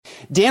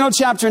Daniel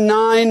chapter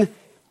 9,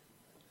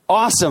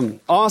 awesome.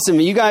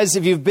 You guys,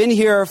 if you've been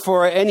here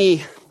for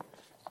any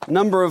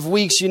number of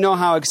weeks, you know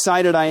how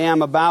excited I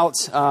am about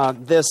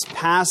this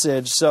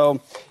passage. So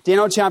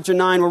Daniel chapter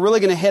 9, we're really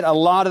going to hit a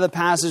lot of the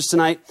passage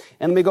tonight.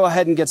 And let me go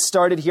ahead and get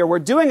started here. We're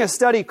doing a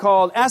study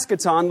called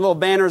Eschaton, little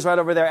banners right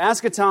over there.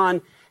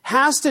 Eschaton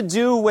has to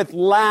do with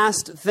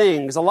last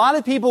things. A lot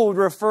of people would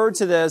refer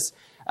to this,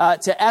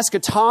 to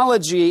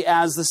eschatology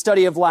as the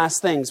study of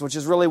last things, which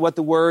is really what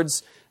the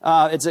words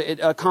it's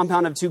a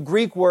compound of two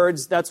Greek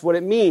words. That's what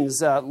it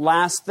means,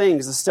 last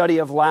things, the study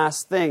of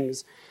last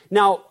things.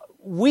 Now,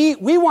 we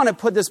want to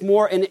put this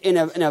more in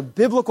a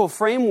biblical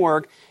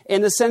framework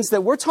in the sense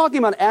that we're talking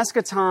about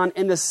eschaton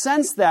in the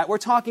sense that we're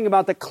talking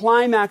about the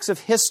climax of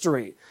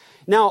history.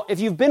 Now,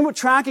 if you've been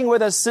tracking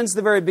with us since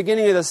the very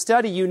beginning of the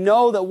study, you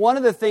know that one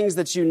of the things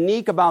that's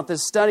unique about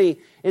this study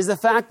is the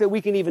fact that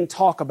we can even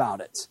talk about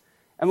it.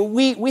 I mean,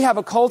 we have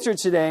a culture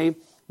today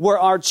where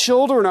our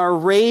children are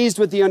raised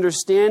with the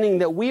understanding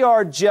that we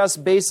are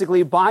just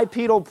basically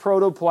bipedal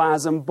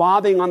protoplasm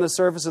bobbing on the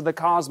surface of the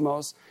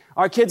cosmos.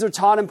 Our kids are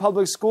taught in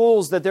public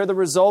schools that they're the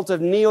result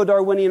of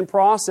neo-Darwinian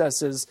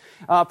processes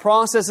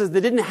that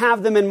didn't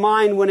have them in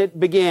mind when it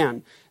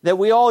began. That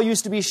we all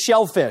used to be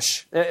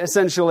shellfish,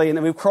 essentially, and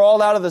that we've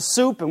crawled out of the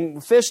soup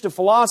and fished to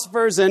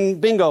philosophers, and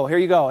bingo, here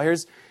you go.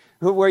 Here's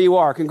where you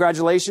are.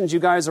 Congratulations,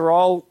 you guys are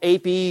all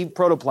AP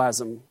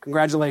protoplasm.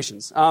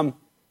 Congratulations.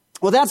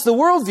 Well, that's the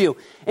worldview.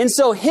 And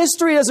so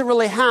history doesn't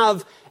really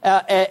have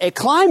a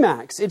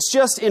climax. It's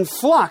just in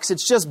flux.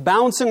 It's just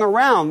bouncing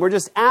around. We're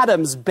just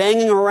atoms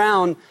banging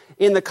around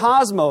in the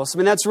cosmos. I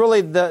mean, that's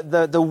really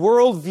the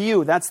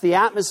worldview. That's the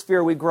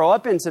atmosphere we grow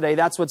up in today.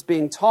 That's what's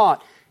being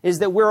taught, is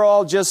that we're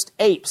all just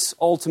apes,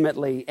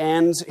 ultimately.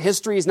 And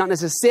history is not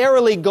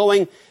necessarily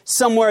going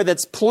somewhere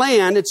that's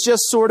planned. It's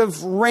just sort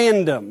of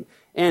random.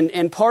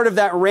 And part of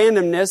that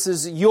randomness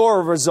is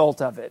your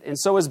result of it. And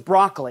so is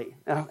broccoli.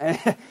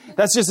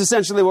 That's just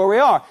essentially where we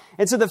are.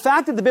 And so the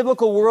fact that the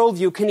biblical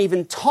worldview can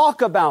even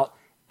talk about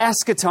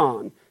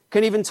eschaton,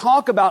 can even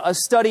talk about a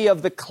study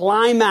of the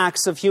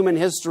climax of human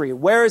history.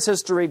 Where is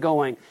history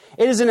going?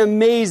 It is an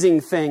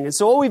amazing thing. And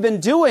so what we've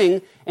been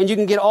doing, and you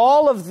can get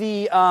all of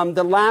the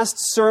last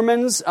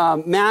sermons,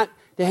 Matt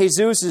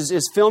DeJesus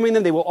is filming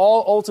them. They will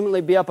all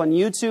ultimately be up on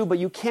YouTube, but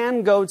you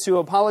can go to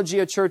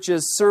Apologia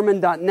Church's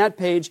sermon.net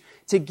page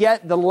to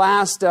get the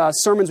last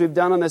sermons we've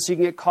done on this so you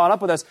can get caught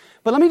up with us.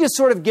 But let me just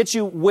sort of get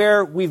you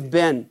where we've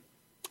been.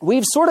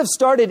 We've sort of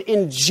started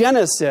in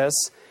Genesis,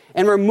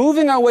 and we're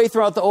moving our way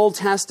throughout the Old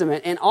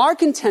Testament, and our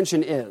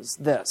contention is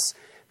this,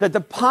 that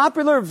the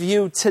popular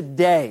view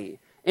today,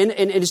 and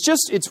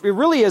it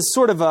really is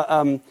sort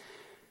of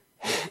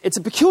it's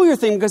a peculiar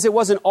thing because it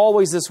wasn't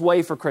always this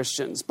way for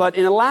Christians. But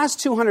in the last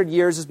 200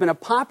 years, there's been a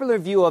popular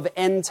view of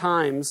end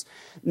times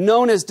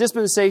known as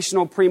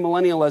dispensational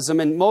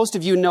premillennialism. And most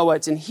of you know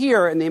it in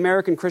here in the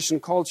American Christian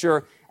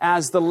culture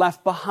as the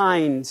left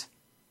behind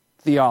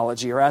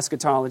theology or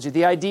eschatology.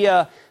 The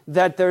idea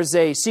that there's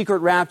a secret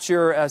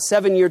rapture, a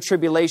 7-year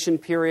tribulation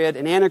period,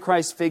 an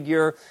Antichrist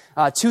figure,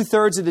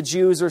 2/3 of the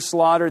Jews are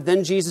slaughtered,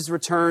 then Jesus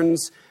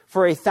returns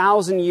for a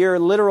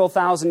literal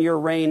 1,000-year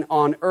reign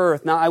on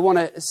earth. Now, I want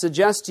to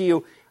suggest to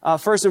you,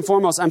 first and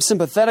foremost, I'm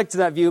sympathetic to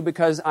that view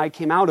because I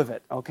came out of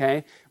it,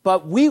 okay?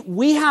 But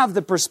we have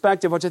the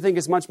perspective, which I think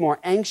is much more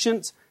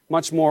ancient,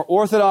 much more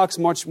orthodox,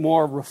 much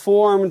more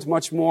reformed,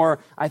 much more,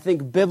 I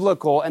think,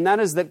 biblical, and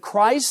that is that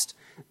Christ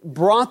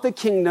brought the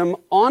kingdom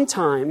on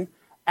time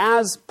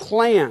as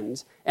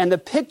planned. And the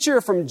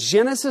picture from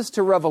Genesis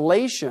to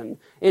Revelation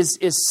is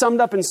summed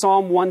up in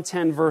Psalm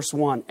 110, verse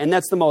 1. And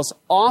that's the most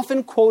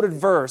often quoted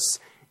verse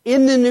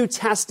in the New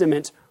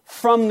Testament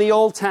from the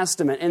Old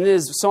Testament. And it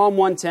is Psalm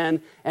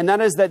 110, and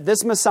that is that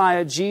this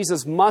Messiah,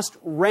 Jesus, must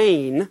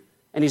reign,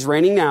 and he's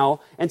reigning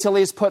now, until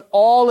he has put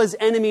all his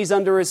enemies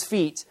under his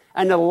feet,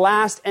 and the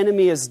last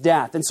enemy is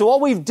death. And so what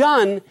we've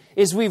done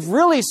is we've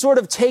really sort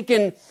of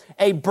taken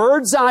a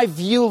bird's eye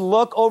view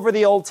look over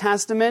the Old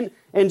Testament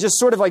and just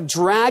sort of like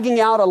dragging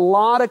out a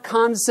lot of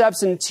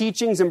concepts and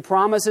teachings and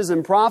promises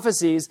and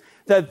prophecies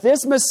that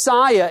this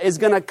Messiah is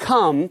going to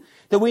come,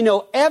 that we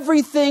know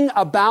everything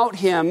about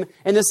him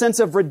in the sense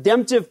of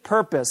redemptive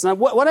purpose. Now,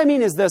 what I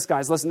mean is this,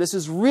 guys, listen, this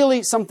is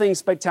really something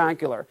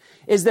spectacular,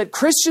 is that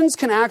Christians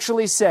can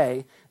actually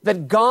say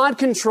that God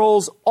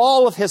controls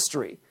all of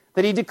history,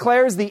 that he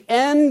declares the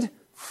end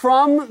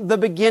from the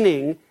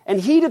beginning,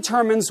 and he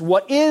determines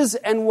what is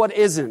and what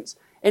isn't.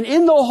 And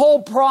in the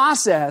whole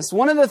process,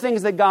 one of the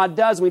things that God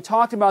does, and we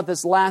talked about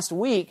this last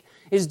week,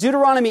 is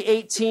Deuteronomy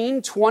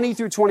 18, 20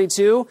 through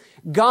 22.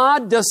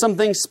 God does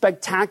something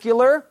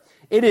spectacular.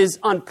 It is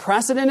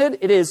unprecedented.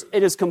 It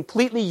is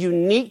completely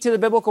unique to the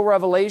biblical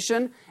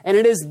revelation. And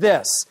it is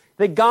this,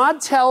 that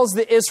God tells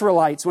the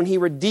Israelites when he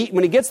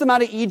gets them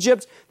out of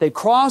Egypt, they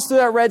cross through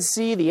that Red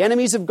Sea, the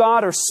enemies of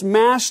God are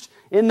smashed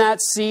in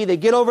that sea. They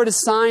get over to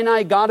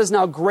Sinai. God has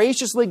now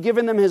graciously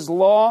given them his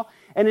law.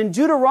 And in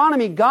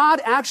Deuteronomy,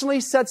 God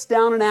actually sets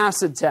down an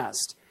acid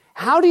test.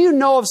 How do you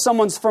know if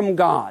someone's from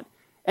God?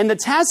 And the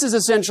test is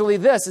essentially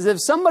this, is if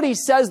somebody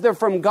says they're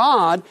from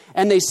God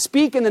and they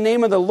speak in the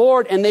name of the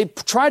Lord and they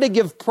try to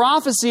give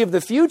prophecy of the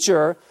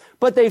future,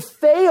 but they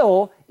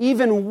fail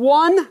even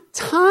one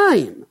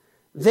time,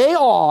 they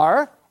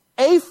are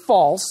a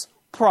false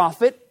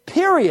prophet,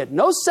 period.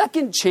 No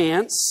second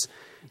chance.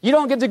 You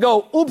don't get to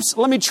go, oops,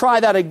 let me try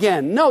that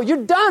again. No,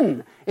 you're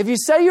done. If you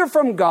say you're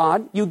from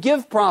God, you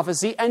give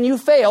prophecy, and you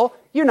fail,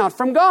 you're not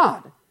from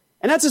God.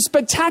 And that's a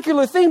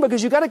spectacular thing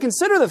because you've got to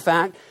consider the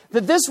fact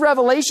that this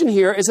revelation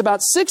here is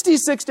about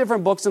 66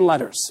 different books and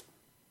letters.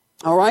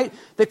 All right?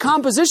 The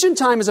composition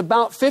time is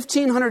about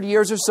 1,500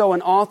 years or so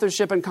in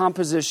authorship and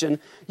composition.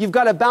 You've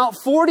got about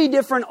 40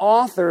 different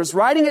authors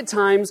writing at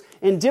times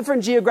in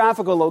different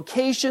geographical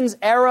locations,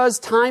 eras,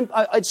 time.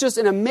 It's just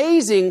an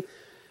amazing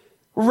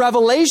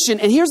revelation.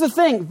 And here's the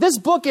thing. This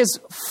book is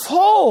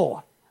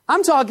full.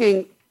 I'm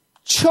talking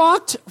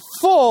chocked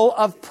full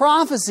of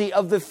prophecy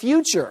of the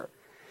future.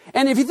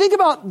 And if you think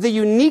about the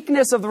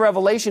uniqueness of the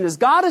revelation, is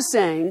God is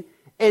saying,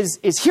 is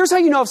here's how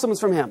you know if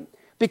someone's from him.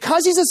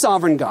 Because he's a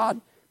sovereign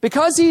God,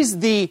 because he's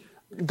the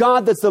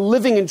God that's the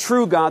living and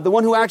true God, the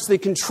one who actually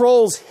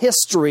controls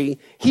history,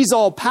 he's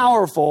all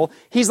powerful.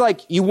 He's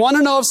like, you want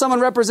to know if someone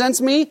represents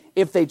me?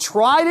 If they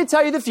try to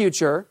tell you the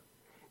future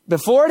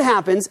before it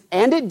happens,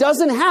 and it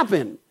doesn't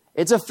happen,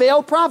 it's a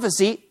failed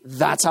prophecy,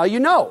 that's how you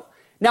know.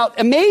 Now,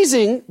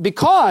 amazing,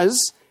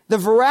 because the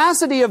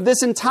veracity of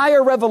this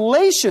entire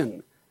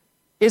revelation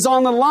is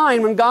on the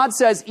line when God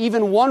says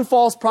even one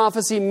false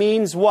prophecy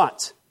means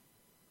what?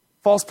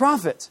 False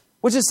prophet.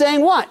 Which is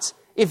saying what?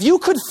 If you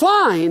could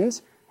find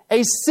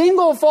a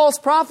single false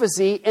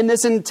prophecy in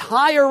this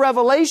entire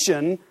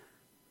revelation,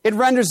 it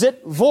renders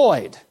it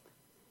void.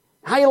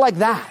 How you like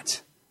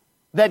that?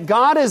 That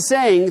God is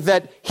saying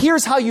that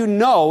here's how you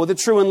know the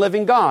true and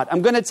living God.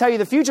 I'm going to tell you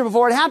the future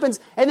before it happens.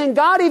 And then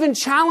God even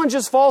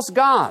challenges false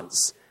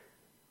gods.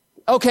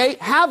 Okay,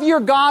 have your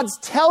gods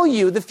tell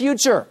you the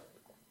future.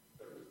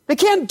 They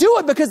can't do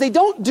it because they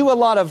don't do a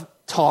lot of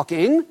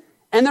talking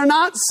and they're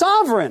not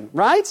sovereign,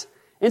 right?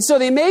 And so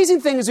the amazing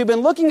thing is we've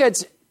been looking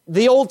at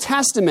the Old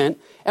Testament,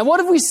 and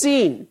what have we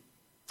seen?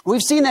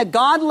 We've seen that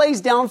God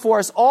lays down for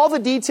us all the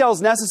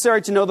details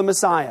necessary to know the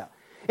Messiah.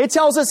 It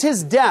tells us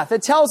his death.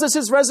 It tells us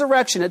his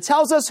resurrection. It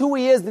tells us who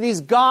he is, that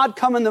he's God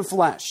come in the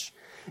flesh.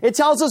 It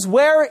tells us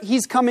where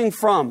he's coming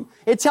from.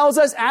 It tells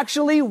us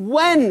actually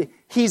when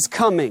he's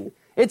coming.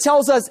 It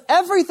tells us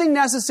everything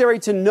necessary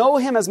to know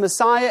him as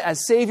Messiah,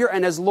 as Savior,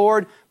 and as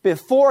Lord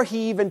before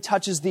he even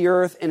touches the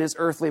earth in his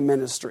earthly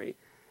ministry.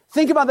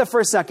 Think about that for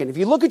a second. If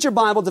you look at your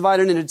Bible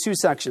divided into two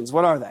sections,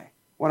 what are they?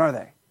 What are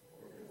they?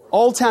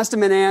 Old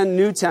Testament and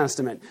New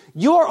Testament.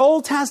 Your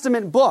Old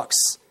Testament books,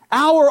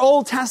 our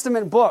Old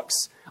Testament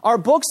books, are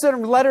books that are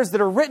letters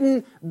that are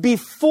written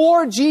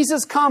before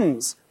Jesus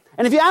comes.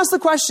 And if you ask the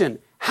question,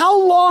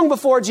 how long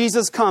before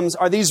Jesus comes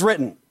are these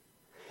written?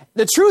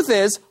 The truth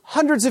is,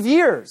 hundreds of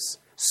years.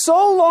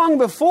 So long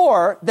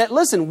before that,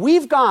 listen,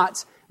 we've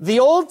got the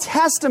Old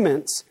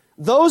Testament,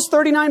 those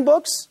 39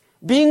 books,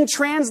 being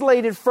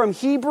translated from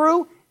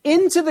Hebrew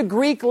into the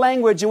Greek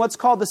language in what's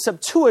called the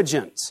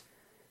Septuagint.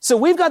 So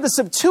we've got the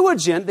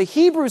Septuagint, the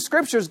Hebrew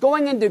scriptures,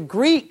 going into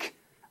Greek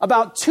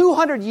about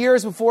 200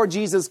 years before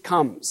Jesus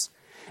comes.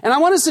 And I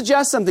want to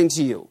suggest something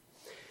to you.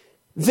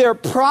 There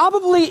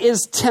probably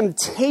is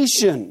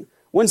temptation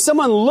when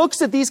someone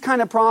looks at these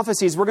kind of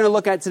prophecies we're going to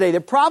look at today. There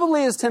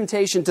probably is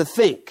temptation to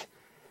think,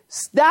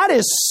 that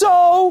is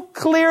so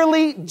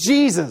clearly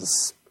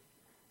Jesus.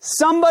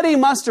 Somebody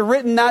must have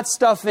written that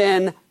stuff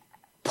in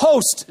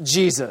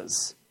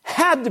post-Jesus.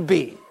 Had to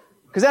be,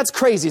 because that's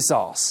crazy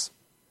sauce.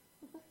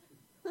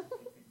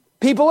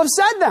 People have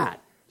said that.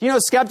 You know,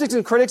 skeptics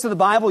and critics of the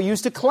Bible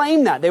used to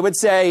claim that. They would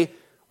say,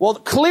 well,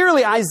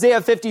 clearly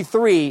Isaiah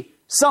 53,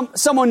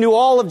 someone knew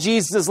all of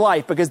Jesus'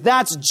 life because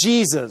that's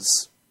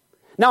Jesus.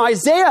 Now,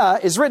 Isaiah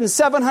is written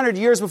 700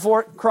 years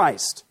before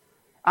Christ.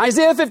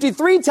 Isaiah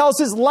 53 tells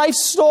his life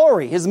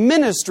story, his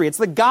ministry. It's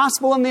the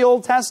gospel in the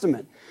Old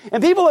Testament.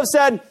 And people have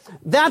said,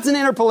 that's an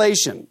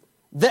interpolation.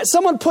 That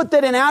someone put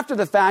that in after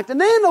the fact, and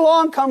then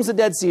along comes the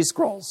Dead Sea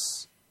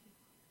Scrolls.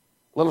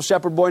 A little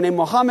shepherd boy named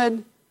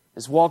Muhammad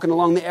is walking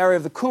along the area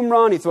of the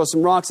Qumran. He throws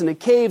some rocks into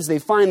caves. They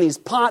find these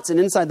pots, and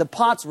inside the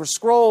pots were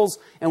scrolls.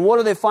 And what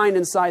do they find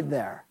inside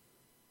there?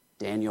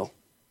 Daniel,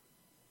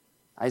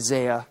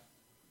 Isaiah,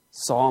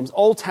 Psalms,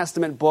 Old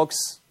Testament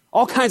books,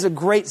 all kinds of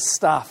great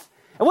stuff.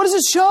 And what does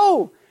it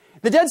show?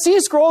 The Dead Sea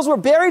Scrolls were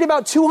buried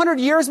about 200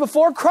 years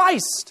before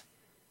Christ.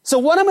 So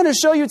what I'm going to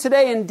show you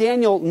today in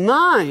Daniel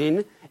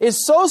 9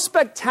 is so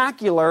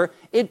spectacular,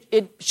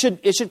 it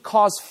should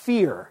cause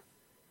fear.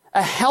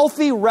 A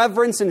healthy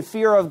reverence and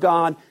fear of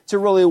God to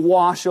really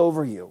wash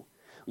over you.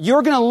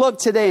 You're going to look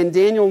today in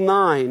Daniel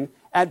 9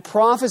 at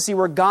prophecy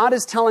where God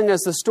is telling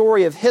us the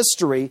story of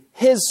history,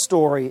 his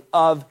story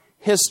of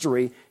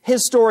history,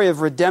 his story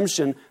of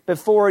redemption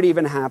before it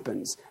even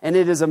happens. And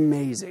it is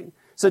amazing.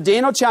 So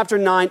Daniel chapter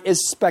 9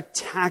 is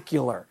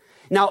spectacular.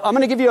 Now, I'm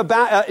going to give you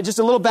just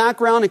a little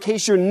background in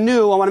case you're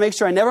new. I want to make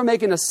sure I never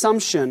make an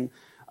assumption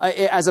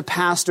as a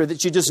pastor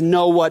that you just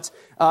know what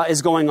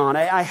is going on.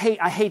 I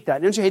hate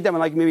that. Don't you hate that when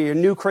like maybe you're a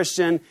new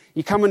Christian,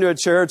 you come into a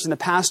church and the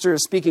pastor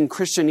is speaking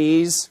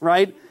Christianese,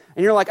 right?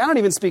 And you're like, I don't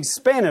even speak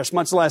Spanish,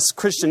 much less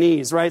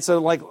Christianese, right? So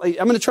like,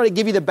 I'm going to try to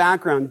give you the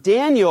background.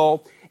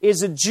 Daniel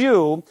is a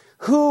Jew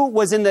who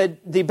was in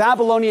the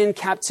Babylonian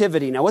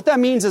captivity. Now, what that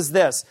means is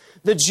this.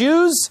 The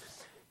Jews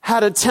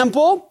had a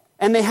temple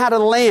and they had a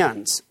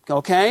land,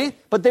 okay?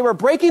 But they were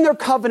breaking their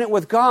covenant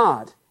with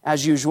God,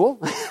 as usual.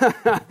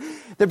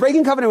 They're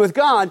breaking covenant with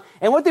God.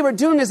 And what they were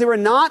doing is they were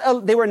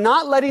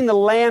not letting the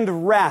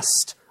land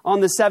rest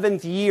on the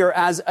seventh year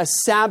as a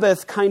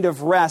Sabbath kind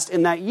of rest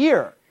in that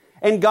year.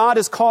 And God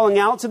is calling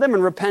out to them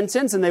in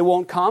repentance, and they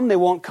won't come, they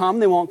won't come,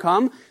 they won't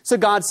come. So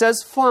God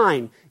says,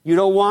 fine, you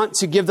don't want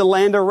to give the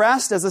land a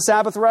rest as a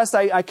Sabbath rest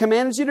I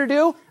commanded you to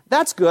do?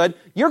 That's good.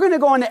 You're going to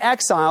go into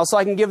exile so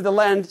I can give the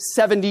land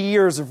 70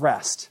 years of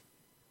rest.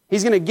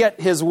 He's going to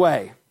get his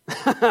way.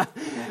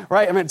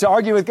 Right? I mean, to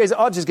argue with guys,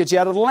 I'll just get you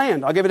out of the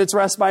land. I'll give it its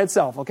rest by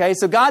itself. Okay?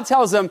 So God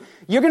tells them,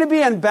 you're going to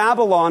be in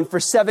Babylon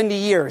for 70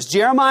 years.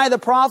 Jeremiah the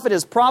prophet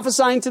is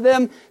prophesying to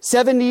them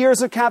 70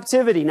 years of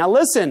captivity. Now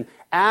listen,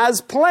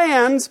 as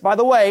planned, by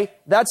the way,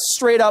 that's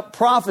straight up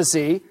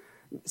prophecy.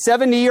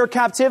 70-year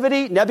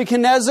captivity.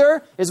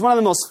 Nebuchadnezzar is one of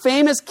the most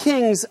famous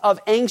kings of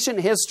ancient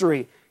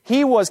history.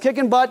 He was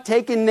kicking butt,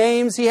 taking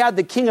names. He had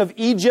the king of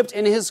Egypt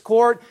in his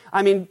court.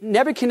 I mean,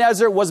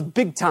 Nebuchadnezzar was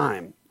big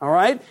time. All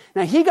right?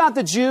 Now, he got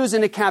the Jews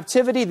into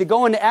captivity. They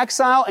go into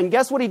exile, and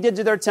guess what he did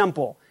to their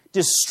temple?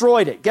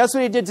 Destroyed it. Guess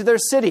what he did to their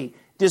city?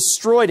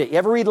 Destroyed it. You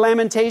ever read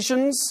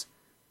Lamentations?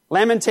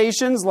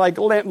 Lamentations, like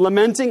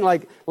lamenting,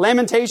 like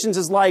Lamentations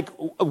is like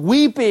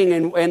weeping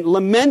and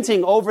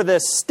lamenting over the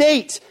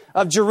state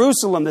of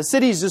Jerusalem. The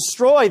city's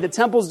destroyed. The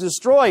temple's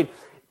destroyed.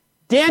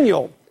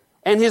 Daniel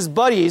and his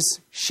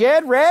buddies,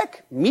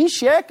 Shadrach,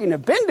 Meshach, and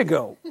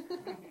Abednego.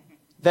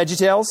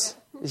 VeggieTales?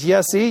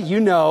 Yeah, see, you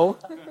know.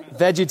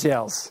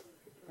 VeggieTales.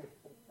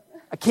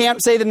 I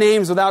can't say the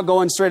names without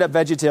going straight up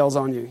VeggieTales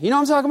on you. You know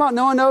what I'm talking about?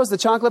 No one knows? The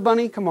chocolate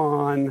bunny? Come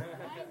on.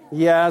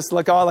 Yes,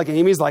 like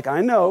Amy's like,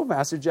 I know,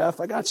 Pastor Jeff,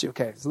 I got you.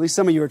 Okay, so at least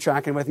some of you are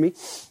tracking with me.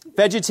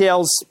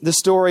 VeggieTales, the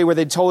story where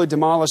they totally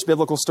demolish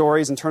biblical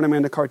stories and turn them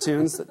into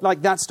cartoons.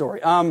 Like that story.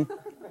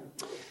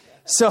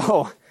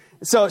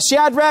 So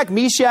Shadrach,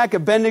 Meshach,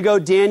 Abednego,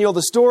 Daniel.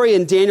 The story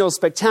in Daniel is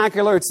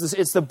spectacular.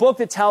 It's the book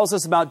that tells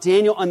us about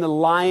Daniel and the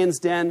lion's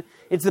den.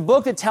 It's the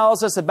book that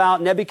tells us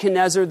about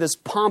Nebuchadnezzar, this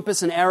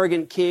pompous and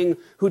arrogant king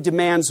who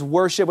demands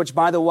worship, which,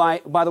 by the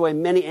way,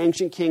 many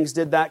ancient kings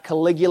did that.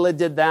 Caligula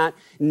did that.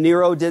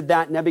 Nero did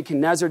that.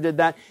 Nebuchadnezzar did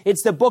that.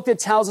 It's the book that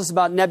tells us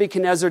about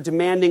Nebuchadnezzar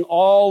demanding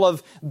all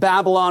of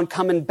Babylon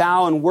come and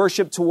bow and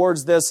worship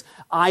towards this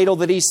idol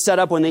that he set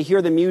up. When they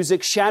hear the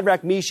music,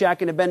 Shadrach,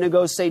 Meshach, and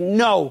Abednego say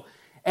no.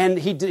 And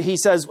he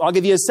says, I'll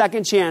give you a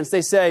second chance.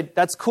 They said,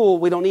 that's cool.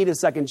 We don't need a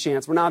second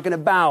chance. We're not going to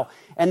bow.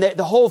 And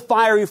the whole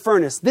fiery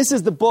furnace. This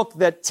is the book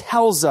that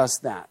tells us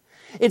that.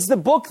 It's the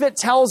book that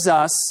tells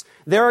us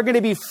there are going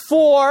to be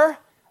 4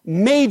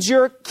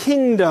 major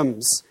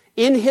kingdoms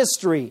in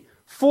history.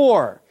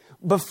 4.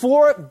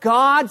 Before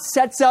God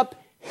sets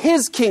up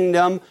his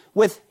kingdom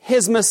with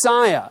his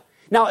Messiah.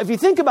 Now, if you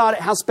think about it,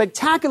 how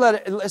spectacular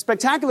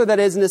that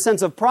is in the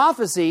sense of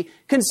prophecy,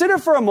 consider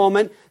for a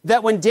moment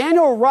that when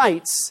Daniel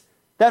writes,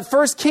 that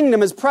first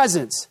kingdom is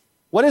present.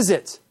 What is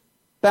it?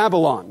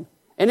 Babylon.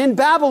 And in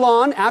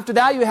Babylon, after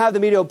that, you have the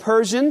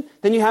Medo-Persian,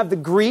 then you have the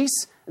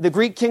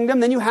Greek kingdom,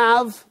 then you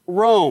have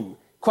Rome.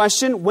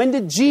 Question, when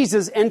did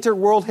Jesus enter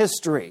world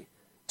history?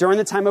 During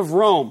the time of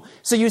Rome.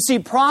 So you see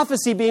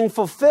prophecy being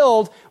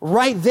fulfilled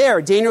right there.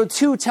 Daniel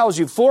 2 tells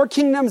you 4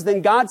 kingdoms,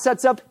 then God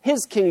sets up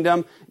his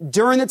kingdom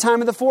during the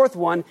time of the 4th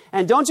one.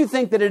 And don't you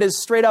think that it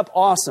is straight up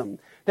awesome?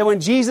 That when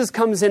Jesus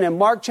comes in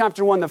Mark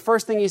chapter 1, the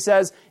first thing he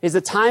says is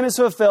the time is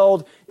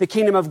fulfilled, the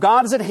kingdom of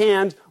God is at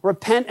hand,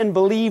 repent and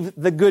believe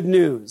the good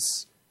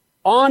news.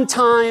 On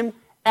time,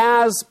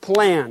 as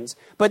planned.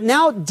 But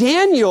now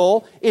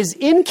Daniel is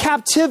in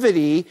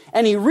captivity,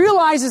 and he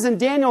realizes in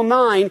Daniel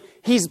 9,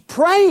 he's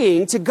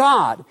praying to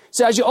God.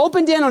 So as you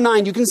open Daniel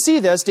 9, you can see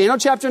this, Daniel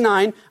chapter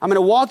 9. I'm going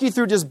to walk you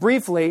through just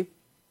briefly.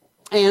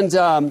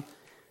 And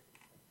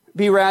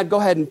B-Rad,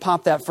 go ahead and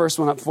pop that first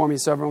one up for me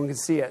so everyone can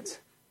see it.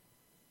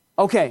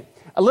 Okay,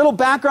 a little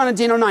background on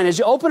Daniel 9. As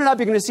you open it up,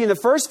 you're going to see in the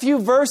first few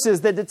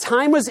verses that the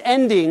time was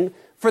ending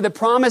for the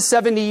promised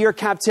 70-year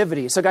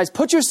captivity. So guys,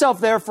 put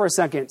yourself there for a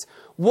second.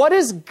 What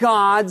is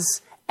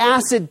God's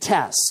acid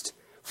test?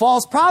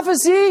 False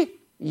prophecy?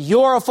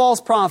 You're a false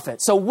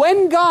prophet. So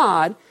when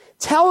God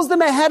tells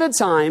them ahead of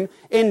time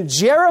in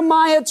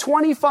Jeremiah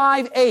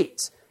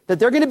 25:8 that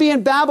they're going to be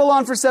in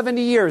Babylon for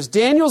 70 years,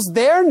 Daniel's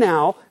there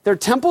now, their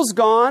temple's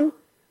gone,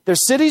 their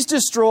city's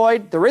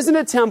destroyed, there isn't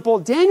a temple.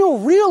 Daniel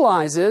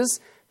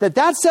realizes that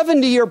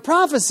 70-year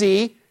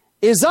prophecy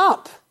is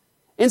up.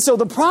 And so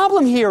the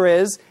problem here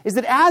is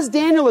that as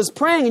Daniel is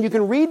praying, and you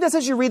can read this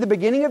as you read the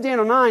beginning of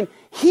Daniel 9,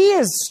 he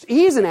is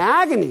in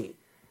agony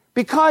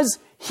because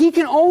he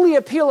can only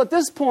appeal at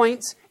this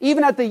point,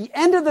 even at the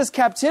end of this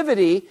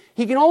captivity,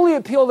 he can only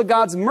appeal to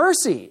God's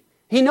mercy.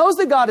 He knows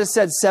that God has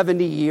said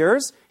 70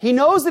 years. He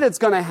knows that it's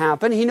going to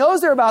happen. He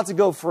knows they're about to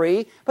go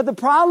free. But the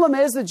problem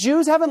is the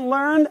Jews haven't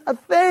learned a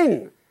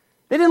thing.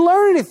 They didn't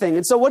learn anything.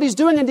 And so what he's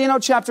doing in Daniel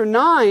chapter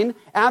 9,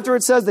 after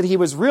it says that he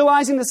was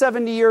realizing the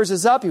 70 years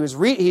is up,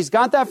 he's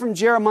got that from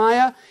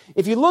Jeremiah.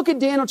 If you look at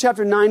Daniel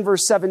chapter 9,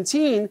 verse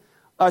 18,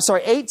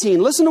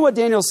 listen to what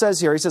Daniel says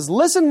here. He says,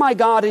 "Listen, my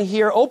God, and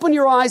hear. Open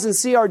your eyes and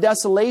see our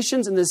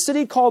desolations in the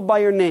city called by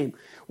your name."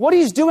 What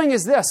he's doing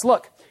is this.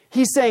 Look,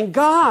 he's saying,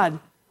 God,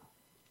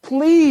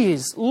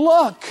 please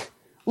look.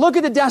 Look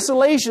at the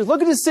desolations.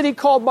 Look at the city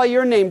called by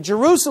your name.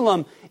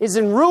 Jerusalem is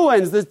in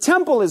ruins. The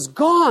temple is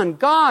gone.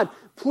 God,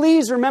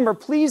 please remember.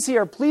 Please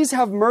hear. Please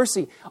have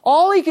mercy.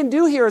 All he can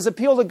do here is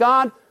appeal to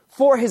God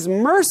for his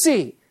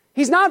mercy.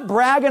 He's not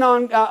bragging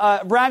on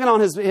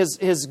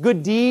his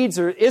good deeds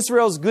or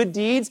Israel's good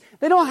deeds.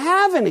 They don't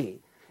have any.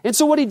 And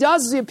so what he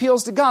does is he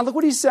appeals to God. Look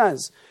what he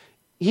says.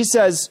 He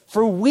says,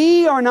 "For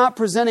we are not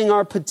presenting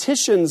our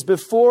petitions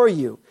before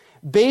you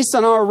based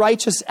on our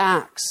righteous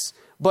acts,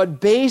 but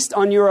based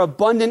on your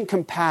abundant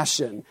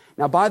compassion."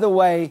 Now, by the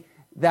way,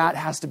 that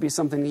has to be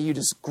something that you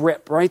just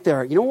grip right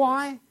there. You know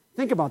why?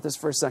 Think about this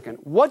for a second.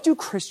 What do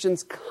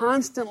Christians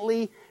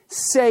constantly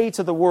say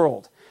to the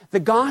world? The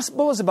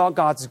gospel is about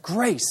God's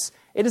grace.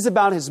 It is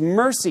about his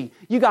mercy.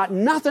 You got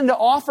nothing to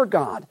offer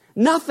God.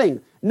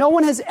 Nothing. No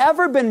one has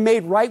ever been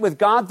made right with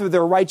God through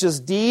their righteous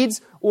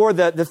deeds or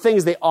the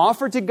things they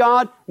offer to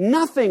God.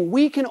 Nothing.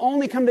 We can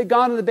only come to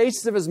God on the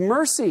basis of his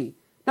mercy.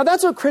 Now,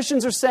 that's what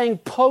Christians are saying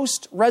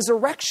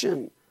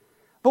post-resurrection.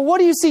 But what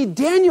do you see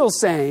Daniel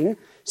saying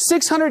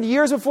 600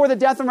 years before the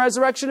death and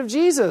resurrection of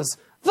Jesus?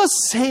 The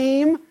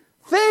same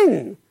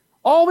thing.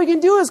 All we can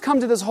do is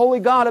come to this holy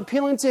God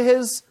appealing to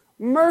his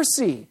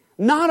mercy,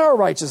 not our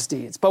righteous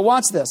deeds. But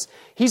watch this.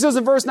 He says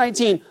in verse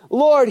 19,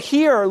 "Lord,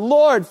 hear.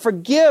 Lord,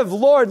 forgive.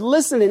 Lord,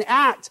 listen and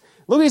act."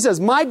 Look what he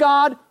says. "My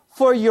God,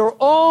 for your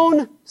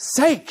own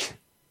sake,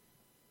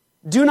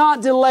 do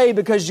not delay,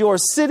 because your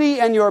city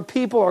and your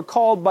people are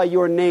called by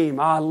your name."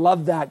 I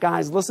love that,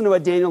 guys. Listen to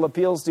what Daniel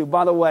appeals to.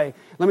 By the way,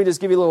 let me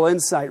just give you a little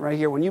insight right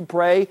here. When you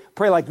pray,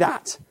 pray like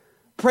that.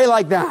 Pray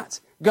like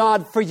that.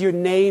 God, for your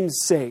name's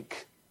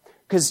sake.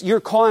 Because you're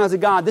calling out to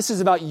God. This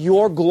is about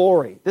your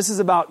glory. This is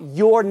about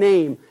your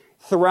name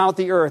throughout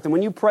the earth. And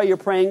when you pray, you're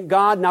praying,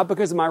 God, not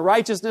because of my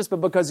righteousness,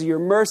 but because of your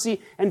mercy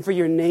and for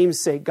your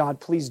name's sake. God,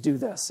 please do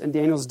this. And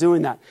Daniel's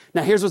doing that.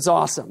 Now, here's what's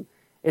awesome.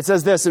 It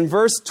says this in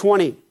verse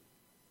 20.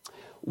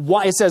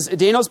 It says,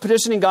 Daniel's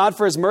petitioning God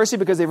for his mercy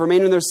because they've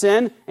remained in their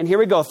sin. And here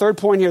we go. Third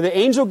point here. The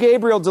angel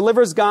Gabriel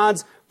delivers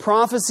God's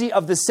prophecy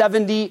of the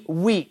 70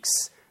 weeks.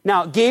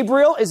 Now,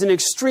 Gabriel is an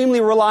extremely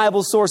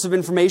reliable source of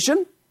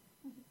information.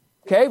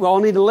 Okay, we all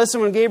need to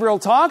listen when Gabriel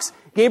talks.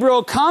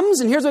 Gabriel comes,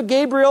 and here's what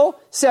Gabriel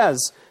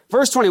says.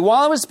 Verse 20,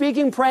 "While I was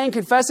speaking, praying,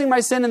 confessing my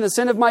sin and the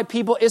sin of my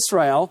people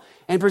Israel,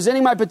 and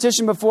presenting my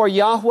petition before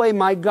Yahweh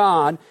my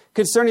God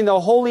concerning the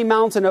holy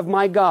mountain of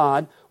my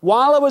God,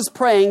 while I was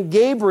praying,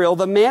 Gabriel,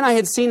 the man I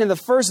had seen in the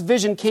first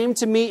vision, came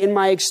to me in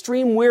my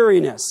extreme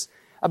weariness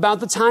about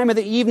the time of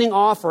the evening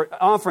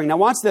offering." Now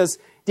watch this.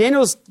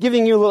 Daniel's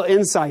giving you a little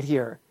insight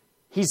here.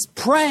 He's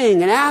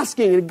praying and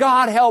asking, and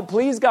God, help,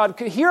 please, God,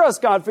 hear us,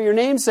 God, for your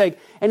name's sake.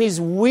 And he's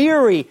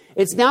weary.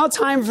 It's now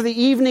time for the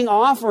evening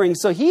offering.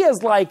 So he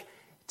is like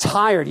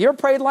tired. You ever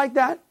prayed like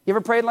that? You ever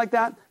prayed like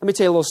that? Let me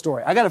tell you a little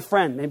story. I got a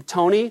friend named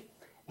Tony.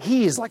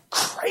 He is like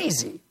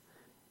crazy.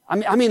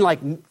 I mean, like,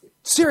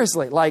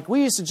 seriously, like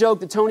we used to joke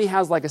that Tony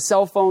has like a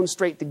cell phone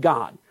straight to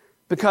God.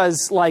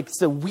 Because like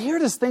the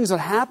weirdest things would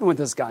happen with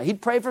this guy.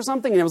 He'd pray for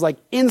something and it was like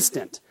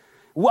instant.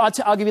 Well,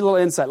 I'll give you a little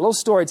insight, a little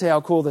story to tell you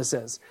how cool this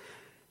is.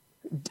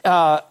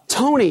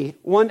 Tony,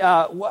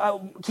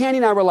 Candy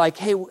and I were like,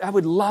 hey, I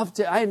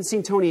hadn't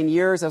seen Tony in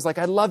years. I was like,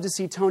 I'd love to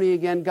see Tony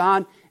again.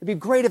 God, it'd be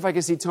great if I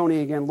could see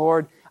Tony again,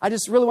 Lord. I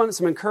just really wanted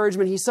some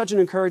encouragement. He's such an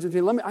encouragement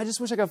to me. I just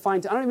wish I could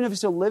find, I don't even know if he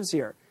still lives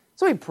here.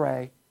 So we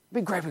pray. It'd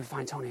be great if we could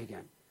find Tony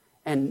again.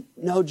 And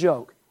no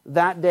joke,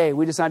 that day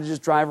we decided to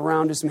just drive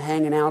around, do some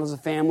hanging out as a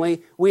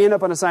family. We end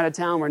up on a side of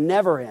town we're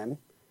never in.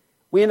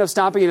 We end up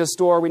stopping at a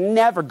store we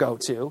never go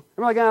to. And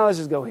we're like, let's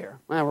just go here.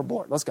 We're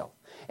bored. Let's go.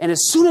 And as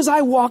soon as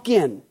I walk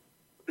in,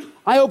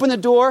 I open the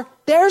door,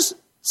 there's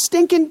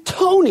stinking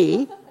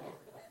Tony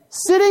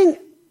sitting,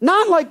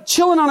 not like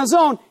chilling on his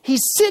own.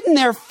 He's sitting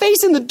there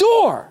facing the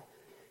door,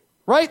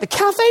 right? The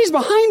cafe's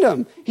behind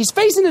him. He's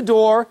facing the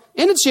door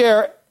in a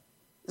chair,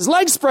 his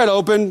legs spread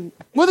open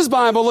with his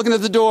Bible looking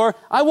at the door.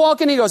 I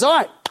walk in, he goes, all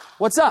right,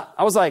 what's up?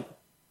 I was like,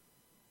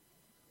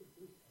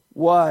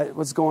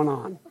 what's going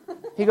on?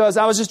 He goes,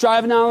 I was just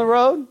driving down the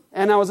road,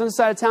 and I was on the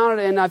side of town,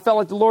 and I felt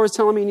like the Lord was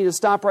telling me you need to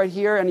stop right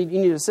here, and you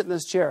need to sit in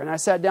this chair. And I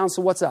sat down,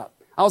 so what's up?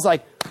 I was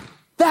like,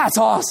 that's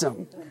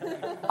awesome.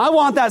 I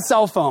want that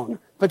cell phone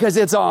because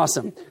it's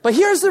awesome. But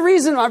here's the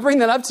reason I bring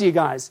that up to you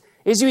guys,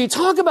 is you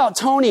talk about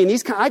Tony,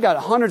 and I got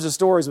hundreds of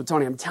stories with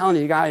Tony. I'm telling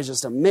you, guys,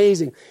 just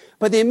amazing.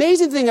 But the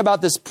amazing thing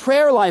about this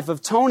prayer life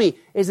of Tony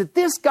is that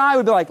this guy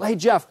would be like, hey,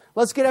 Jeff,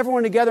 let's get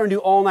everyone together and do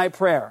all-night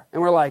prayer.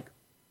 And we're like,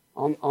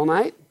 all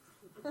night?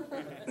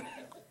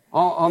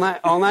 All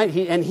night.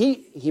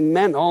 He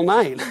meant all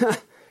night.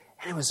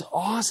 And it was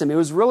awesome. It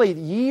was really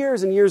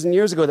years and years and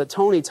years ago that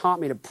Tony taught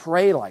me to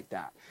pray like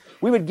that.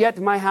 We would get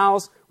to my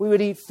house, we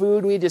would eat food,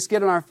 and we'd just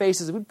get on our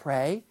faces. We'd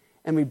pray,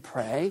 and we'd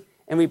pray,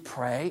 and we'd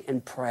pray,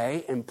 and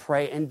pray, and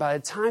pray. And by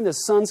the time the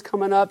sun's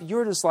coming up,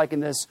 you're just like in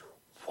this,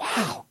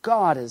 wow,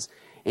 God is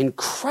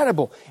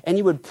incredible. And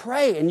you would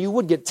pray, and you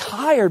would get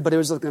tired, but it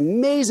was like an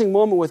amazing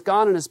moment with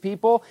God and his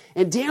people.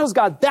 And Daniel's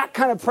got that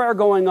kind of prayer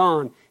going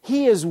on.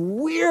 He is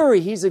weary,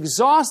 he's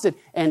exhausted,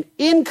 and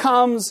in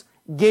comes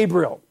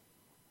Gabriel.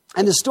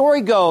 And the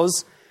story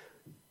goes,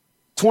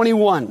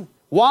 21.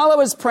 While I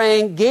was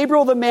praying,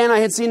 Gabriel, the man I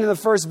had seen in the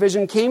first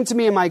vision, came to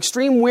me in my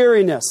extreme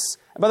weariness.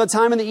 By the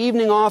time of the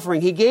evening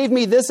offering, he gave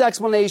me this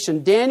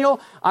explanation.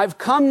 Daniel, I've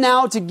come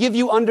now to give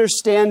you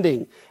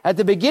understanding. At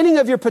the beginning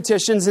of your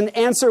petitions, an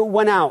answer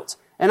went out,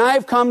 and I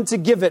have come to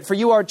give it, for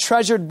you are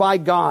treasured by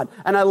God.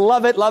 And I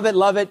love it, love it,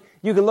 love it.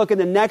 You can look in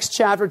the next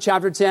chapter,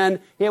 chapter 10,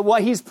 at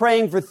what he's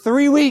praying for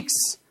 3 weeks.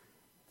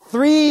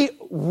 3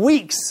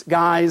 weeks,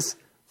 guys.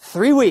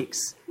 3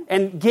 weeks.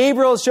 And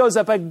Gabriel shows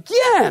up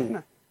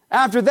again.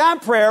 After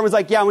that prayer, it was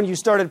like, yeah, when you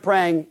started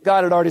praying,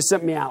 God had already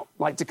sent me out,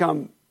 like to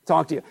come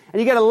talk to you.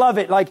 And you got to love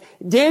it. Like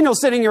Daniel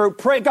sitting here,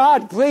 pray,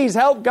 God, please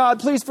help, God,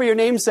 please for your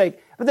name's sake.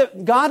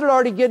 But God had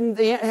already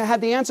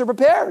had the answer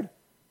prepared.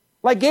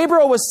 Like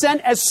Gabriel was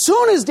sent as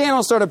soon as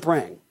Daniel started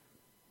praying.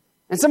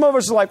 And some of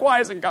us are like, why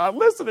isn't God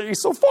listening?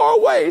 He's so far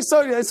away.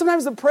 So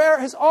sometimes the prayer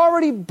has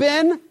already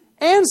been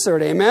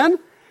answered. Amen.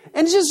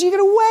 And it's just, you got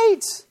to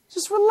wait.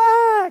 Just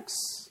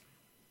relax.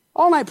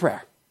 All night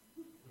prayer.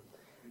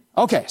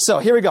 Okay, so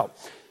here we go.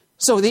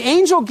 So the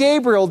angel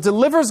Gabriel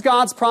delivers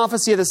God's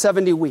prophecy of the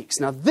 70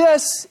 weeks. Now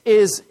this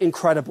is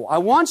incredible. I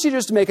want you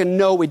just to make a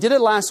note. We did it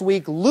last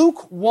week.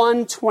 Luke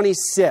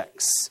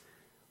 1:26.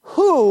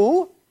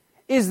 Who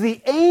is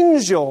the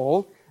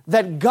angel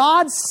that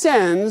God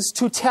sends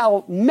to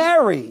tell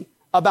Mary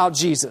about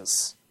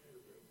Jesus?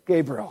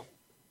 Gabriel.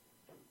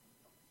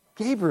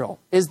 Gabriel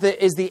is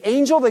the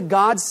angel that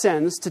God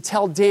sends to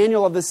tell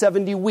Daniel of the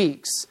 70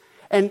 weeks.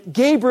 And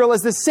Gabriel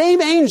is the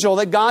same angel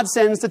that God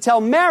sends to tell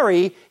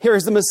Mary,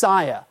 here's the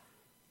Messiah.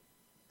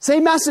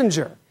 Same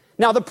messenger.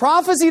 Now, the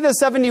prophecy of the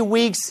 70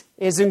 weeks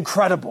is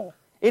incredible.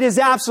 It is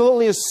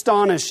absolutely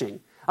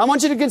astonishing. I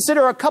want you to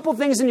consider a couple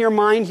things in your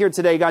mind here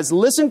today, guys.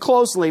 Listen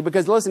closely,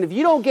 because listen, if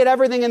you don't get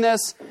everything in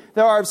this,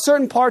 there are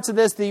certain parts of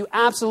this that you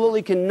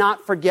absolutely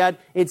cannot forget.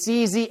 It's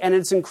easy and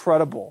it's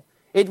incredible.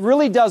 It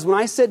really does. When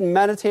I sit and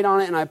meditate on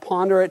it and I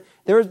ponder it,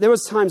 there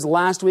was times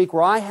last week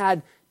where I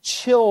had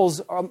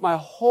chills on my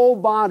whole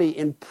body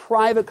in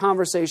private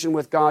conversation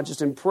with God, just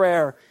in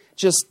prayer,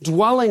 just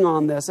dwelling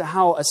on this,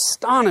 how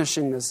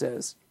astonishing this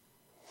is.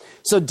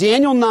 So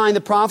Daniel 9, the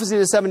prophecy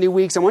of the 70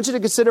 weeks, I want you to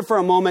consider for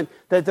a moment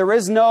that there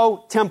is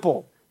no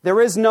temple.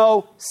 There is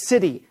no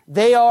city.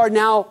 They are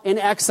now in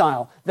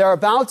exile. They're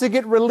about to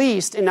get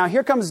released. And now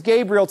here comes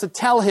Gabriel to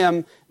tell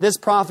him this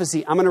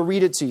prophecy. I'm going to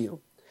read it to you.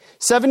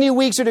 70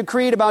 weeks are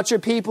decreed about your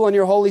people and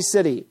your holy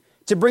city,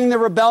 to bring the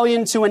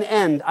rebellion to an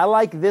end. I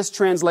like this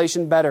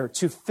translation better.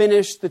 To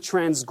finish the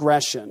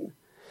transgression.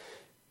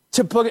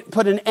 To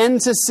put an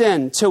end to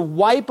sin. To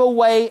wipe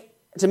away,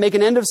 to make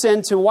an end of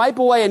sin. To wipe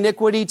away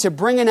iniquity. To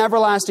bring in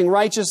everlasting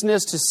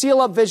righteousness. To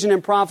seal up vision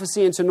and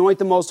prophecy. And to anoint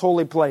the most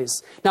holy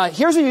place. Now,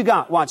 here's what you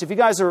got. Watch. If you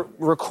guys are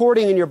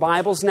recording in your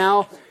Bibles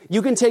now,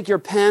 you can take your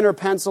pen or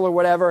pencil or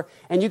whatever,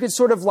 and you can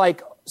sort of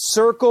like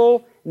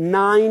circle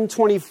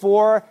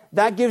 9:24,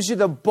 that gives you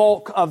the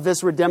bulk of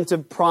this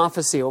redemptive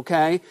prophecy,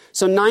 okay?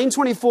 So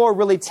 9:24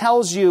 really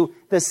tells you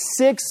the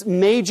 6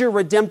 major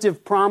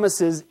redemptive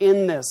promises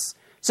in this.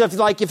 So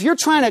if you're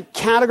trying to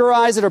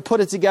categorize it or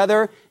put it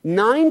together,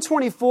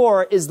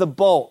 9:24 is the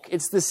bulk.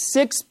 It's the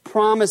 6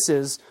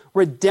 promises,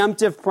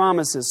 redemptive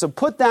promises. So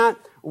put that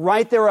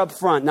right there up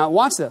front. Now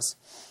watch this.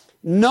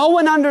 No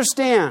one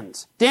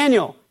understands.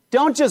 Daniel,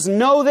 don't just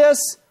know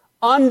this.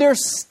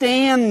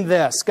 Understand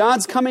this.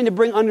 God's coming to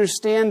bring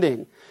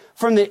understanding.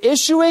 From the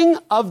issuing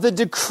of the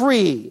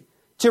decree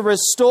to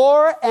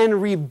restore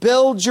and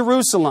rebuild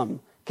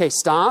Jerusalem. Okay,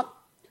 stop.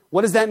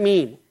 What does that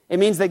mean? It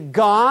means that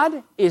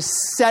God is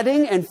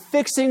setting and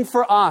fixing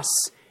for us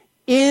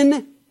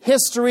in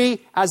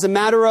history as a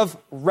matter of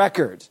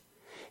record.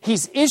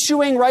 He's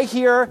issuing right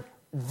here.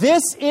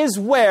 This is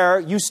where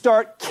you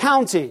start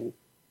counting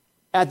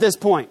at this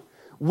point.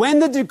 When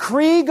the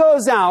decree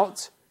goes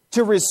out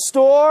to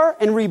restore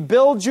and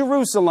rebuild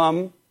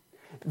Jerusalem,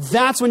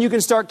 that's when you can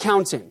start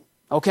counting,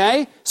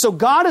 okay? So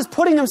God is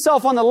putting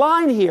himself on the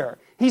line here.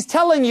 He's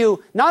telling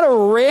you not a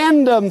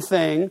random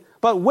thing,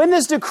 but when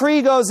this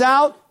decree goes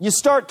out, you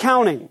start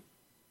counting.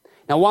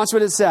 Now watch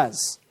what it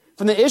says.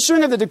 From the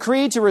issuing of the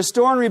decree to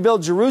restore and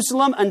rebuild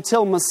Jerusalem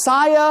until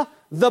Messiah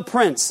the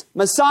Prince.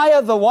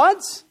 Messiah the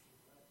what?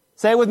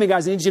 Say it with me,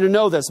 guys. I need you to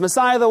know this.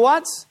 Messiah the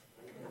what?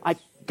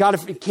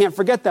 Can't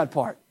forget that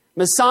part.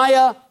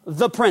 Messiah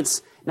the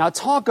Prince. Now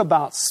talk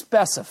about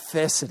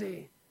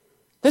specificity.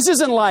 This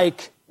isn't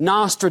like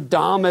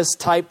Nostradamus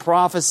type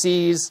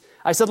prophecies.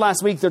 I said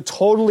last week, they're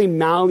totally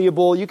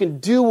malleable. You can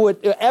do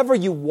whatever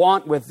you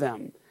want with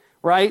them,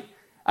 right?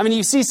 I mean,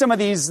 you see some of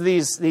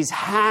these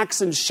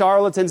hacks and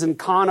charlatans and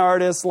con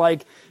artists,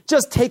 like,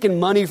 just taking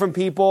money from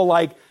people.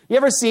 Like, you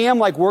ever see them,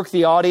 like, work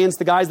the audience?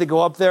 The guys that go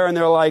up there and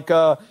they're like,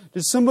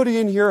 did somebody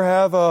in here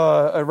have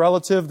a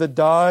relative that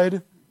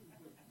died?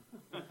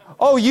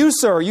 Oh, you,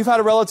 sir, you've had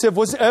a relative.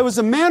 It was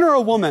a man or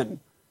a woman?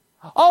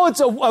 Oh, it's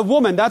a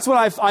woman. That's what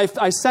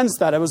I sensed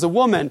that. It was a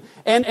woman.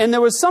 And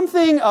there was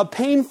something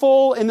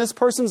painful in this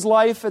person's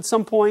life at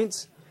some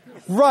point.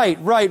 Right.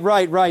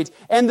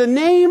 And the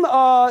name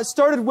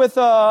started with,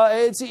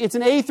 it's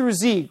an A through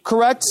Z,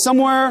 correct?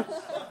 Somewhere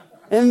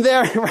in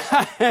there,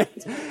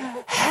 right?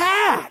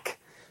 Hack!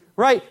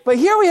 Right, but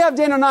here we have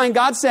Daniel 9,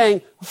 God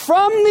saying,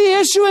 from the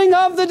issuing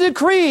of the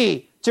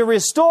decree to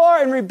restore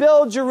and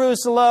rebuild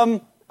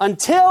Jerusalem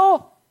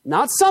until,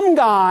 not some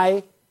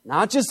guy,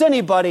 not just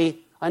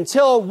anybody,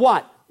 until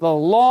what? The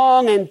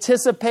long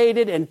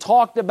anticipated and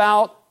talked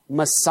about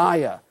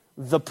Messiah,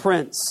 the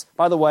Prince.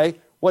 By the way,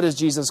 what is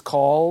Jesus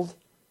called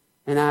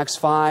in Acts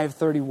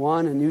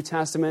 5:31 in New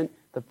Testament?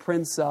 The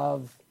Prince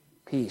of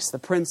Peace, the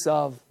Prince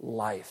of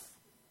Life.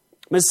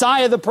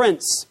 Messiah the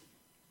Prince.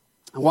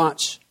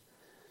 Watch.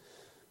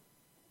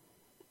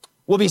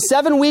 Will be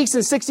 7 weeks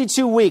and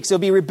 62 weeks. It'll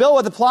be rebuilt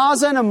with a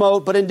plaza and a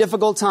moat, but in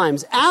difficult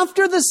times.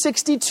 After the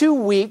 62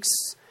 weeks,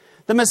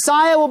 the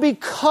Messiah will be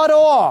cut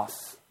off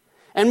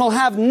and will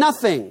have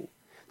nothing.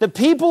 The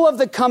people of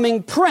the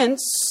coming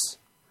prince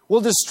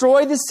will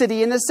destroy the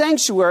city and the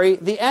sanctuary.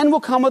 The end will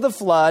come with a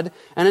flood,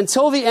 and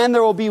until the end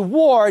there will be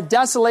war,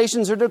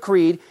 desolations are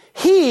decreed.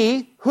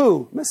 He,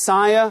 who?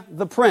 Messiah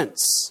the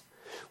Prince,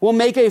 will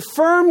make a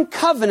firm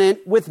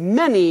covenant with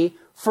many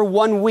for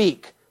 1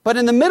 week. But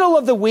in the middle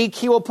of the week,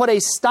 he will put a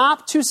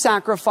stop to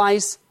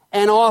sacrifice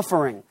and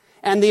offering.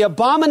 And the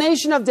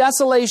abomination of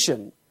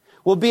desolation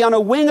will be on a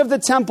wing of the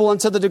temple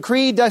until the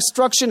decree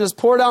destruction is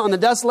poured out on the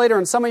desolator.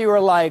 And some of you are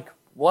like,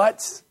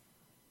 what?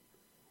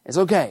 It's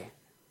okay.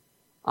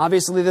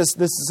 Obviously, this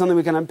is something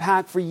we can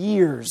unpack for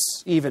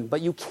years even,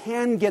 but you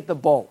can get the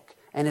bulk,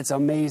 and it's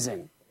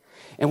amazing.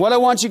 And what I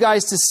want you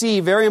guys to see,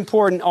 very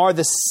important, are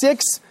the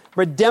 6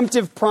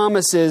 redemptive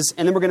promises,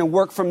 and then we're going to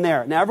work from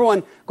there. Now,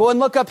 everyone, go and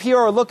look up here,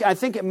 or look, I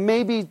think it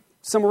may be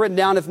somewhere written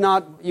down. If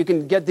not, you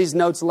can get these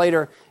notes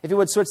later. If you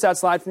would switch that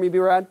slide for me,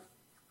 B-Rad.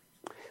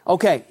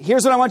 Okay,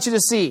 here's what I want you to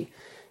see.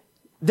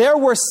 There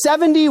were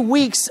 70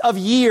 weeks of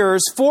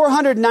years,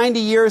 490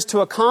 years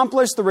to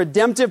accomplish the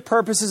redemptive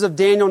purposes of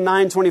Daniel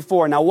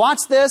 9:24. Now watch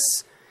this.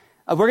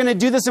 We're going to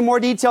do this in more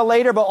detail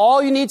later, but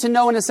all you need to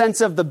know in a sense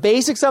of the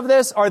basics of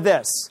this are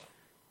this.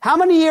 How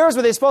many years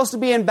were they supposed to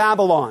be in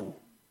Babylon?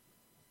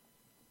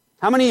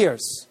 How many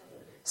years?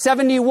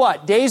 70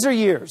 what? Days or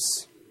years?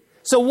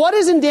 So what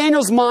is in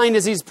Daniel's mind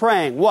as he's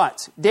praying?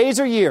 What? Days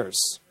or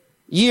years?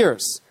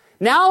 Years.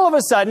 Now all of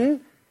a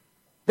sudden,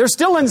 they're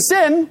still in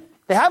sin.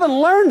 They haven't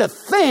learned a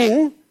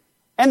thing,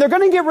 and they're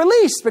going to get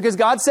released because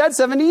God said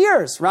 70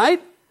 years,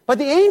 right? But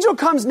the angel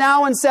comes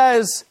now and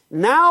says,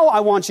 now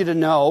I want you to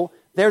know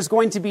there's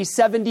going to be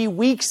 70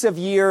 weeks of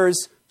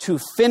years to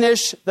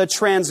finish the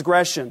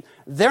transgression.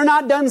 They're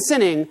not done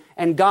sinning,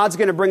 and God's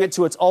going to bring it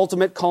to its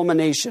ultimate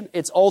culmination,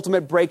 its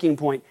ultimate breaking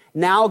point.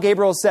 Now,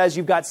 Gabriel says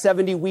you've got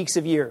 70 weeks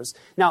of years.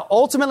 Now,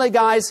 ultimately,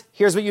 guys,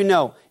 here's what you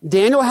know.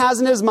 Daniel has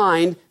in his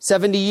mind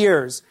 70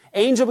 years.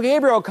 Angel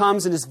Gabriel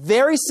comes in this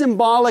very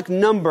symbolic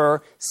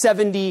number,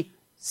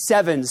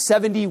 77,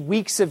 70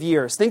 weeks of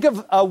years. Think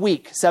of a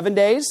week, 7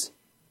 days.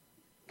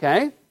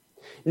 Okay?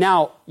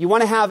 Now, you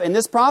want to have, in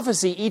this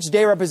prophecy, each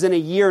day represent a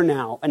year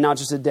now, and not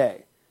just a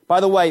day. By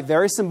the way,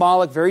 very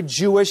symbolic, very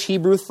Jewish,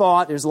 Hebrew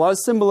thought. There's a lot of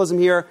symbolism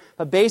here,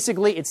 but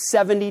basically it's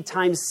 70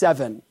 times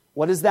 7.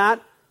 What is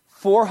that?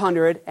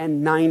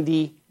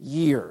 490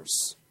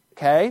 years.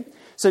 Okay?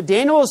 So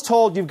Daniel is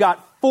told you've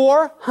got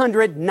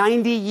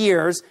 490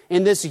 years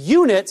in this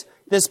unit,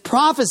 this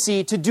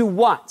prophecy, to do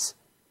what?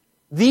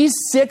 These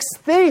 6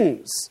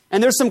 things.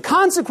 And there's some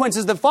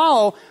consequences that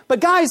follow, but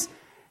guys,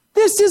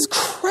 this is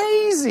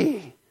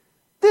crazy.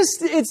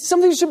 It's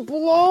something that should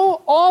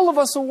blow all of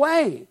us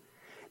away.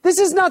 This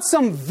is not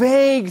some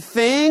vague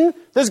thing.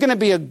 There's going to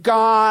be a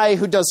guy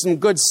who does some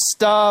good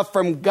stuff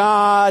from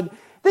God.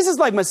 This is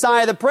like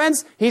Messiah the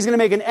Prince. He's going to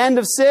make an end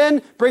of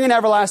sin, bring in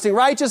everlasting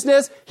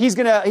righteousness. He's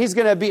going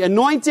to be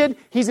anointed.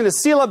 He's going to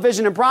seal up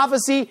vision and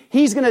prophecy.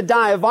 He's going to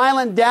die a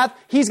violent death.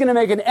 He's going to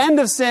make an end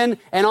of sin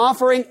and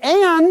offering.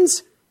 And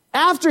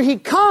after he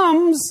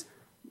comes,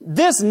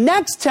 this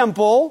next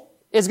temple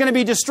is going to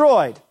be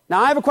destroyed.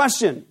 Now, I have a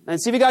question.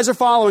 And see if you guys are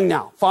following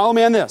now. Follow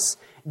me on this.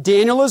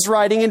 Daniel is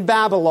writing in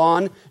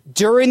Babylon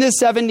during the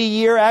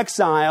 70-year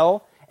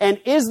exile.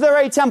 And is there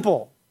a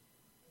temple?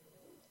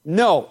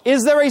 No.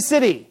 Is there a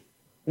city?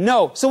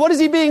 No. So what is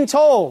he being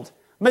told?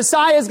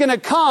 Messiah is going to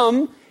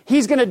come.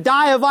 He's going to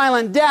die a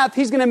violent death.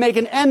 He's going to make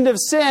an end of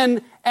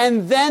sin.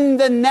 And then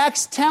the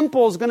next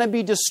temple is going to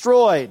be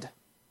destroyed.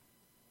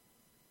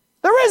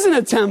 There isn't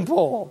a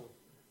temple.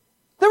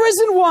 There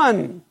isn't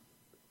one.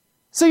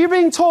 So you're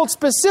being told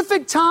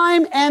specific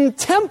time and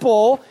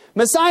temple.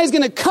 Messiah is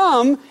going to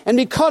come and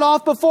be cut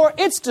off before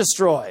it's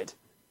destroyed.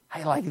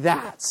 I like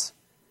that.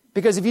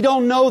 Because if you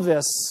don't know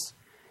this,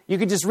 you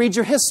can just read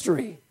your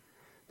history.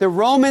 The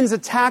Romans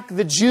attacked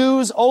the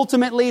Jews.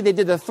 Ultimately, they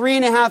did the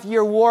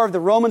 3.5-year war of the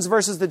Romans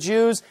versus the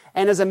Jews.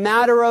 And as a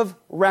matter of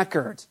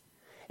record,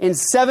 in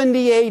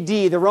 70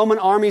 AD, the Roman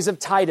armies of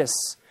Titus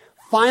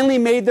finally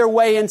made their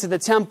way into the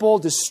temple,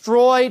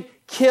 destroyed,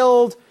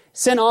 killed,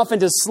 sent off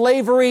into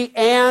slavery,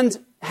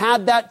 and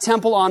had that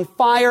temple on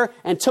fire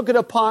and took it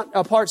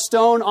apart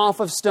stone off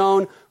of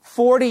stone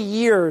 40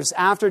 years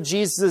after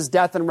Jesus'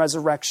 death and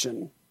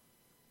resurrection.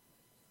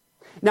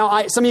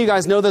 Now, some of you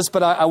guys know this,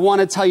 but I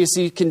want to tell you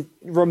so you can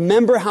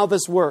remember how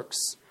this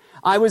works.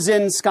 I was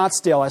in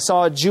Scottsdale. I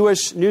saw a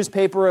Jewish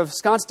newspaper of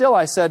Scottsdale.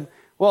 I said,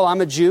 well, I'm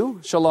a Jew.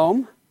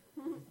 Shalom.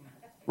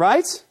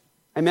 Right?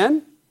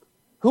 Amen?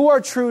 Who are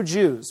true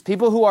Jews?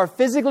 People who are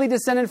physically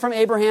descended from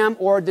Abraham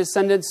or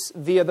descendants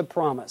via the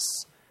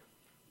promise.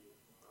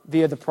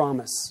 Via the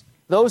promise.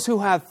 Those who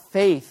have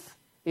faith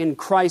in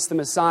Christ the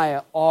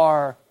Messiah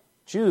are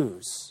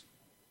Jews.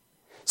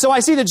 So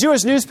I see the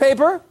Jewish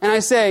newspaper, and I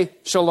say,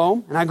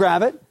 Shalom, and I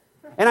grab it.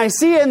 And I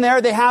see in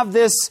there they have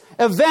this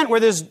event where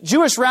this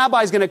Jewish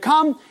rabbi is going to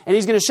come, and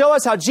he's going to show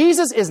us how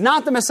Jesus is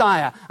not the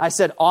Messiah. I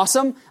said,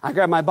 awesome. I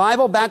grabbed my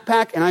Bible,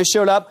 backpack, and I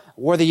showed up,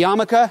 wore the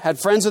yarmulke, had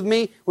friends with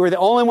me. We were the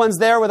only ones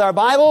there with our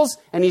Bibles,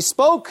 and he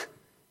spoke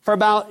for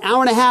about an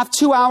hour and a half,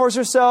 2 hours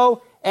or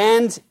so,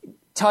 and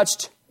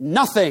touched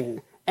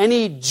nothing.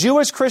 Any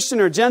Jewish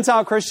Christian or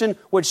Gentile Christian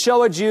would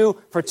show a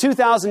Jew for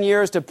 2,000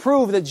 years to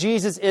prove that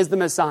Jesus is the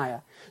Messiah.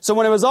 So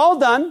when it was all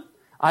done,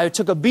 I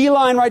took a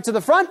beeline right to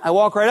the front. I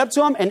walked right up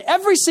to him, and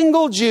every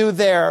single Jew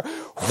there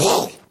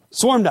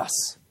swarmed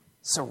us,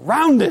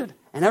 surrounded,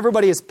 and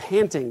everybody is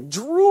panting,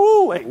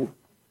 drooling,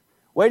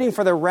 waiting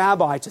for the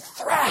rabbi to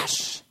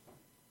thrash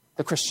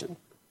the Christian.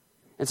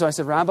 And so I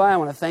said, Rabbi, I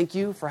want to thank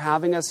you for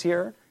having us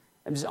here.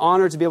 I'm just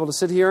honored to be able to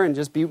sit here and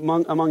just be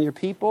among your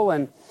people.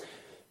 And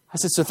I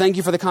said, so thank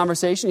you for the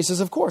conversation. He says,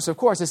 of course, of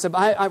course. I said,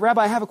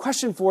 Rabbi, I have a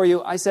question for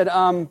you. I said,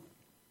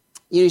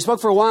 you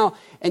spoke for a while,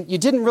 and you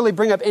didn't really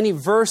bring up any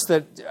verse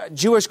that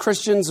Jewish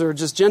Christians or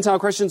just Gentile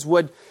Christians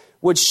would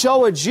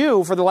show a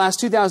Jew for the last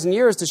 2,000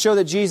 years to show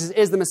that Jesus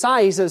is the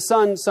Messiah. He says,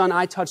 son,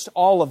 I touched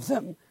all of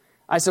them.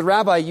 I said,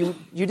 Rabbi, you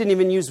didn't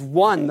even use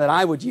one that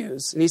I would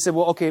use. And he said,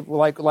 well, okay,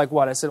 well, like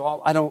what? I said,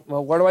 well,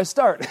 where do I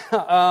start?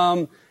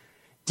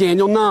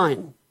 Daniel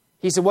 9.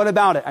 He said, what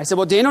about it? I said,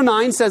 well, Daniel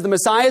 9 says the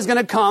Messiah is going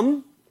to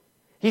come.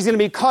 He's going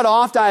to be cut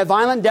off, die a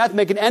violent death,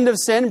 make an end of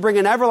sin, bring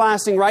an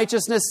everlasting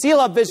righteousness,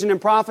 seal up vision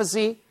and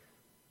prophecy.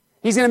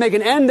 He's going to make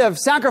an end of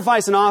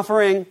sacrifice and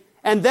offering,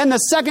 and then the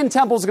second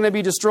temple is going to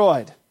be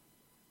destroyed.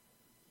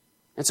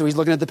 And so he's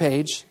looking at the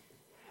page.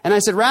 And I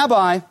said,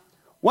 Rabbi,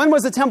 when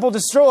was the temple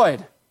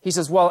destroyed? He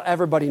says, well,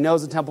 everybody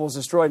knows the temple was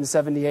destroyed in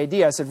 70 AD.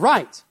 I said,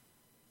 right.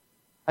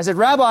 I said,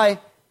 Rabbi,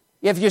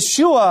 if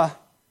Yeshua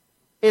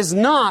is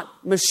not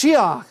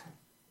Mashiach,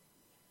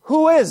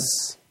 who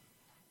is?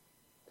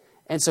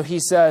 And so he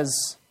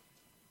says,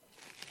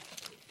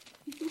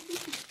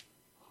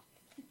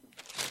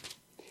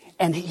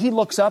 and he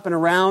looks up and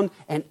around,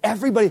 and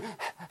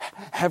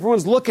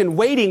everyone's looking,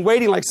 waiting,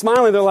 like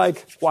smiling. They're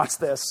like, watch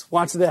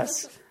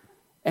this.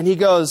 And he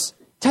goes,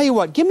 tell you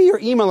what, give me your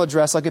email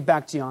address. I'll get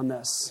back to you on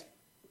this.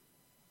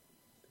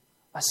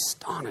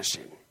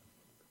 Astonishing.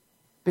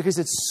 Because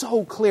it's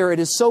so clear. It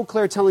is so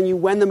clear telling you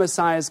when the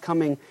Messiah is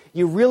coming.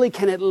 You really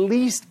can at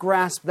least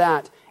grasp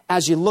that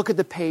as you look at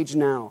the page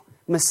now.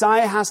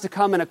 Messiah has to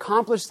come and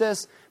accomplish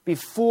this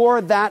before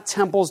that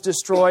temple's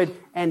destroyed.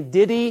 And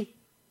did he?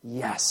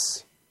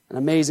 Yes. An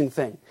amazing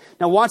thing.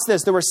 Now watch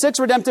this. There were 6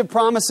 redemptive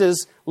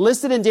promises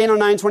listed in Daniel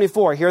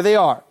 9:24. Here they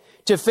are.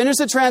 To finish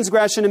the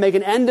transgression, to make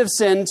an end of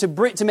sin,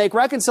 to make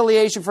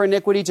reconciliation for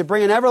iniquity, to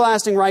bring an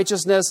everlasting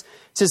righteousness,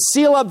 to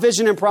seal up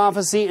vision and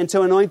prophecy, and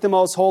to anoint the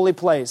most holy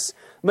place.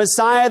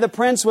 Messiah the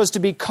Prince was to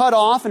be cut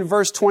off in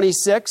verse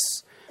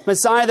 26.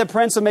 Messiah the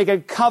Prince would make a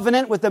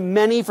covenant with the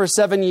many for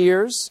 7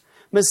 years.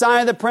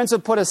 Messiah the Prince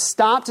would put a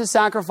stop to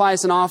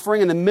sacrifice and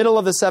offering in the middle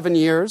of the 7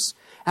 years.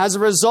 As a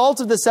result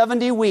of the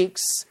 70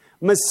 weeks,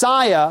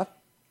 Messiah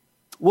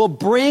will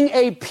bring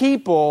a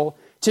people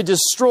to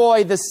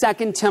destroy the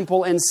second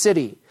temple and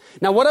city.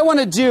 Now, what I want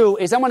to do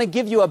is I want to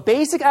give you a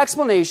basic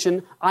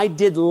explanation I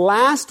did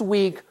last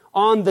week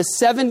on the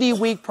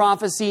 70-week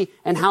prophecy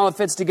and how it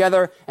fits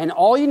together. And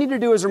all you need to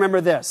do is remember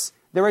this.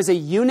 There is a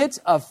unit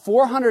of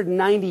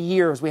 490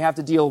 years we have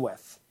to deal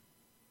with.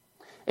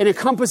 It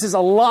encompasses a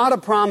lot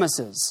of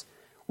promises.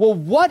 Well,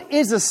 what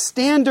is a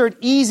standard,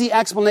 easy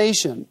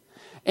explanation?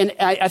 And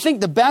I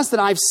think the best that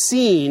I've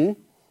seen,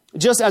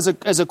 just as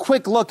a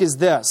quick look, is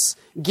this.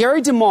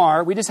 Gary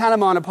DeMar, we just had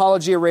him on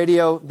Apologia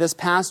Radio this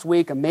past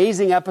week.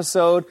 Amazing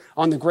episode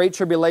on the Great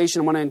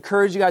Tribulation. I want to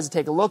encourage you guys to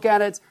take a look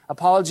at it.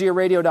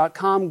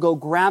 ApologiaRadio.com. Go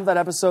grab that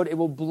episode. It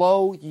will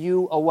blow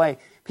you away.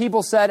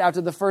 People said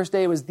after the first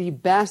day it was the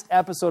best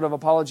episode of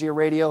Apologia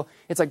Radio.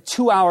 It's like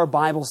 2-hour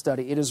Bible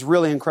study. It is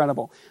really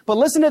incredible. But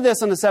listen to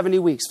this on the 70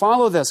 weeks.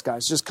 Follow this,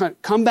 guys. Just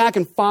come back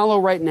and follow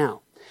right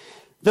now.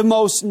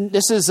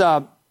 This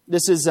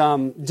is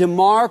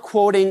DeMar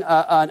quoting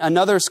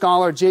another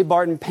scholar, J.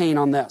 Barton Payne,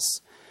 on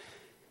this.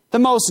 The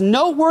most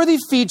noteworthy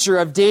feature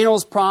of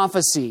Daniel's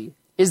prophecy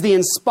is the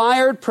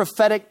inspired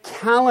prophetic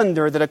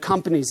calendar that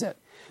accompanies it.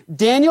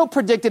 Daniel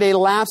predicted a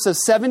lapse of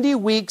 70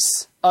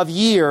 weeks of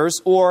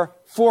years, or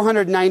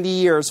 490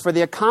 years, for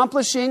the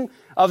accomplishing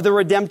of the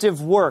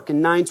redemptive work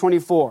in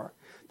 924.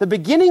 The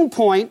beginning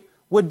point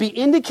would be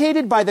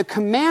indicated by the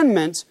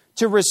commandment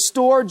to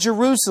restore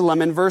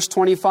Jerusalem in verse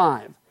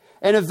 25,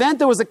 an event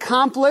that was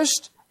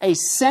accomplished a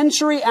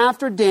century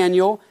after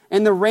Daniel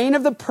in the reign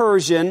of the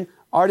Persian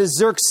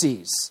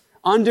Artaxerxes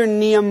under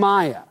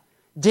Nehemiah.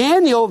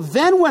 Daniel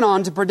then went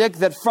on to predict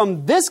that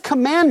from this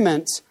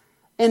commandment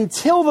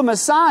until the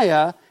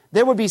Messiah,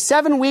 there would be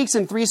 7 weeks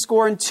and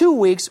 62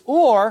 weeks,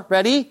 or,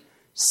 ready,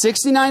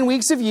 69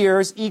 weeks of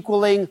years,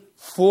 equaling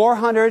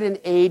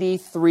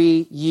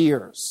 483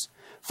 years.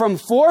 From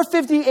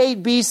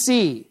 458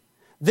 BC,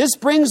 this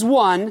brings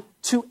one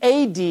to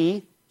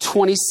AD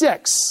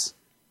 26,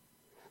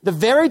 the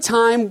very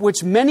time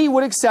which many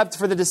would accept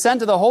for the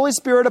descent of the Holy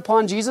Spirit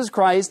upon Jesus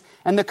Christ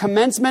and the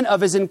commencement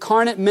of his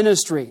incarnate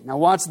ministry. Now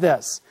watch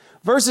this.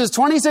 Verses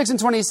 26 and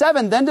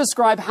 27 then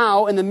describe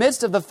how, in the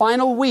midst of the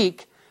final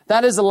week,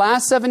 that is the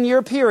last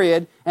 7-year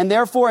period, and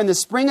therefore in the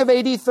spring of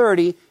AD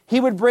 30, he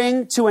would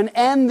bring to an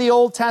end the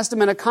Old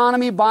Testament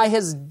economy by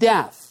his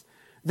death.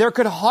 There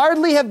could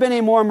hardly have been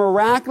a more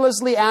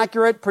miraculously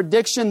accurate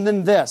prediction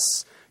than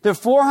this. The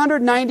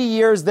 490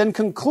 years then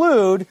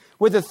conclude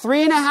with the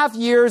 3.5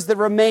 years that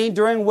remain,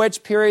 during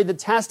which period the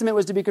testament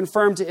was to be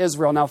confirmed to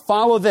Israel. Now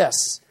follow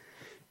this.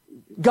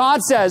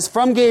 God says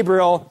from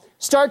Gabriel,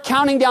 start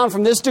counting down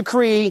from this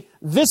decree,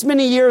 this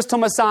many years till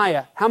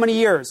Messiah. How many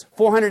years?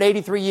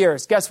 483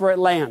 years. Guess where it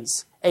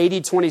lands?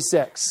 AD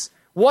 26.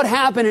 What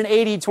happened in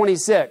AD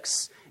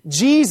 26?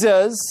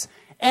 Jesus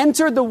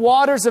entered the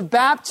waters of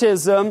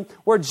baptism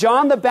where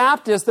John the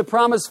Baptist, the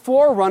promised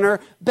forerunner,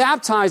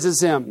 baptizes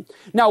him.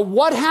 Now,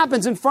 what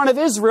happens in front of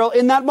Israel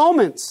in that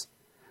moment?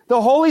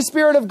 The Holy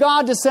Spirit of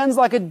God descends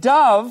like a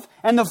dove,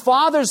 and the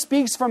Father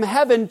speaks from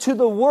heaven to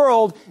the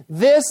world,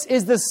 "This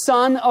is the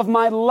Son of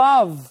my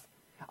love.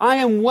 I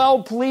am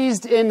well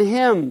pleased in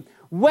him."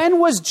 When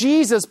was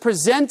Jesus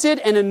presented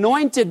and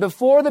anointed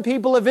before the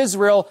people of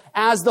Israel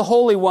as the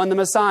Holy One, the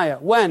Messiah?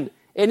 When?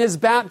 In his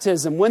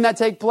baptism. When that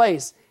take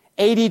place?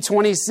 AD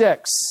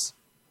 26.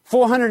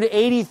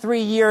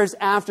 483 years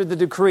after the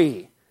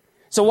decree.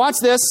 So watch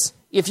this.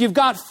 If you've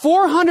got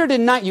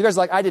 409, you guys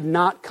are like, I did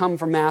not come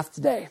for math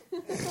today.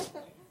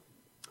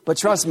 But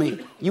trust me,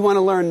 you want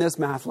to learn this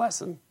math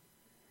lesson.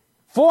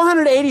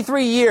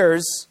 483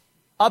 years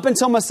up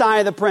until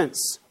Messiah the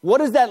Prince. What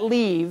does that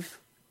leave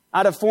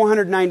out of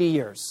 490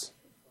 years?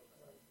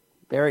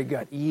 Very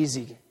good.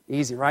 Easy,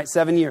 right?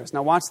 7 years.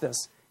 Now watch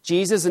this.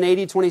 Jesus in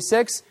AD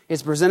 26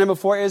 is presented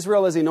before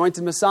Israel as the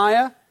anointed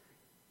Messiah.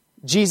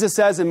 Jesus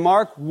says in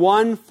Mark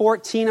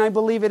 1:14, I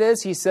believe it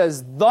is, he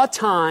says, the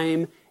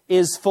time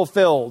is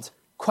fulfilled.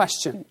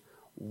 Question,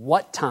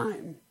 what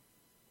time?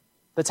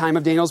 The time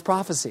of Daniel's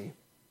prophecy.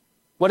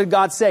 What did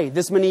God say?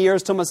 This many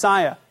years till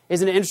Messiah.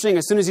 Isn't it interesting?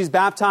 As soon as he's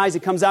baptized, he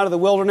comes out of the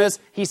wilderness.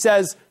 He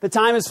says, the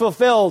time is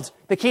fulfilled.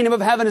 The kingdom of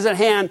heaven is at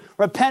hand.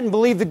 Repent and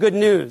believe the good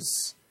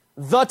news.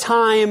 The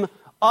time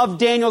of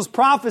Daniel's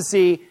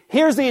prophecy.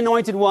 Here's the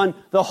anointed one,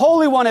 the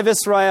Holy One of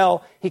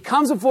Israel. He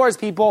comes before his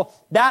people.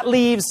 That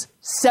leaves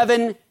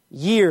 7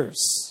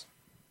 years.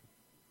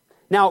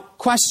 Now,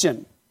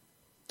 question.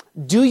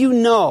 Do you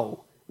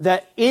know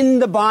that in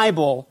the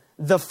Bible,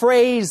 the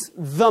phrase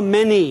the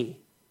many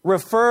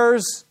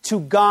refers to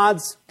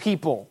God's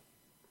people?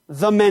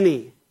 The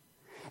many.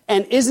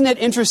 And isn't it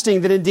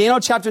interesting that in Daniel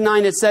chapter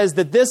 9, it says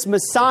that this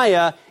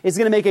Messiah is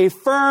going to make a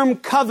firm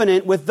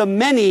covenant with the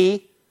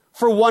many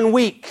for 1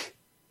 week.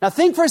 Now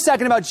think for a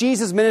second about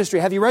Jesus' ministry.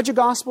 Have you read your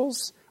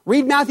Gospels?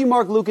 Read Matthew,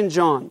 Mark, Luke, and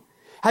John.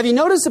 Have you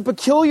noticed a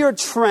peculiar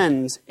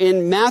trend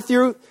in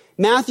Matthew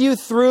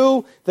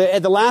through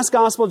the last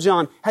Gospel,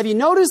 John? Have you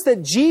noticed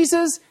that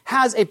Jesus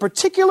has a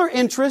particular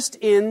interest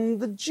in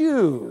the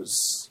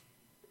Jews?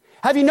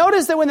 Have you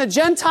noticed that when the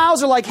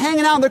Gentiles are like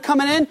hanging out and they're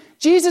coming in,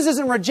 Jesus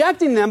isn't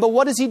rejecting them, but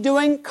what is he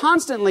doing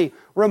constantly?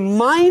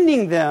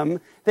 Reminding them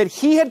that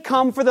he had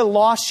come for the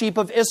lost sheep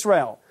of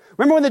Israel.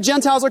 Remember when the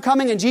Gentiles are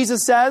coming and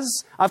Jesus says,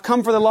 I've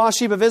come for the lost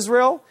sheep of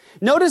Israel?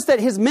 Notice that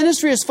his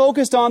ministry is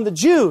focused on the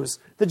Jews,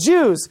 the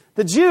Jews,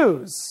 the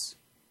Jews.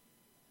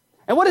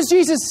 And what does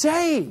Jesus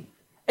say?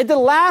 At the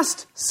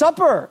Last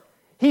Supper,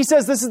 he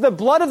says, this is the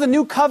blood of the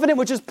new covenant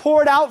which is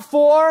poured out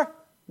for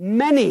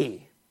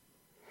many.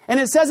 And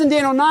it says in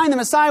Daniel 9, the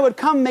Messiah would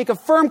come make a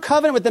firm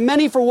covenant with the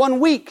many for 1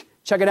 week.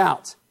 Check it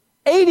out.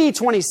 AD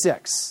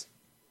 26.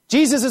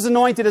 Jesus is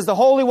anointed as the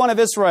Holy One of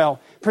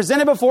Israel,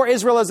 presented before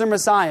Israel as their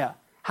Messiah.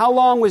 How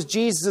long was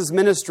Jesus'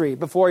 ministry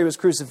before he was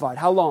crucified?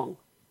 How long?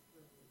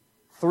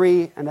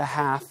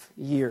 3.5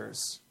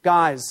 years.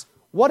 Guys,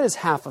 what is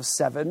half of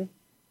 7?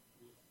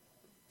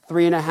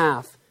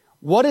 3.5.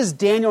 What does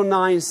Daniel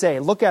 9 say?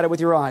 Look at it with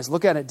your eyes.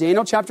 Look at it.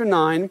 Daniel chapter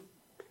 9.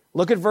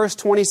 Look at verse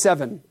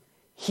 27.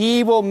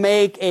 He will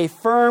make a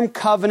firm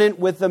covenant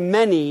with the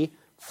many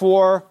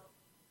for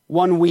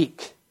 1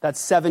 week. That's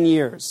 7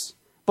 years.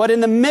 But in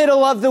the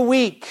middle of the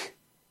week,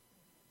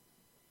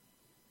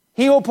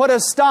 he will put a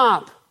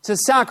stop to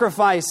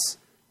sacrifice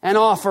and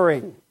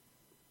offering.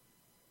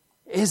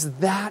 Is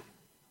that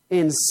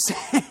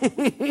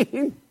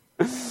insane?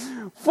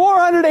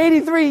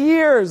 483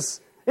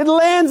 years. It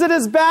lands at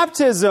his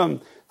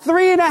baptism.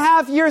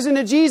 3.5 years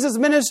into Jesus'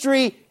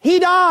 ministry, he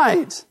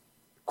died.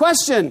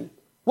 Question,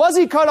 was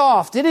he cut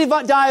off? Did he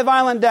die a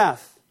violent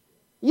death?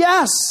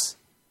 Yes.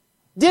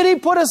 Did he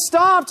put a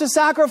stop to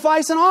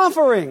sacrifice and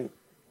offering?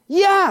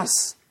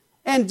 Yes.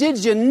 And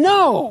did you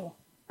know,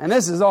 and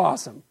this is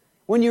awesome,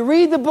 when you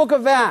read the book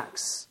of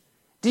Acts,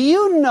 do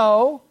you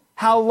know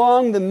how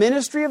long the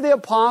ministry of the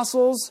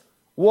apostles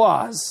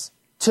was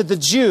to the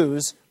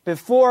Jews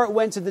before it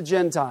went to the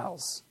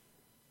Gentiles?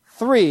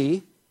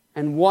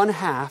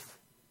 3.5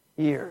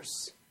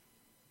 years.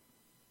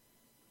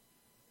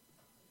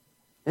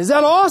 Is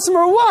that awesome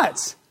or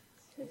what?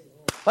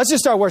 Let's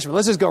just start worshiping.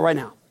 Let's just go right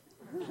now.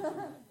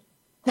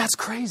 That's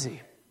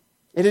crazy.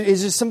 It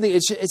is just something,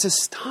 it's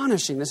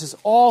astonishing. This is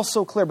all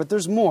so clear, but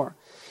there's more.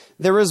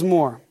 There is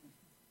more.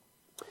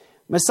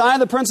 Messiah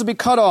the Prince will be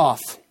cut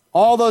off.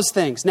 All those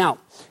things. Now,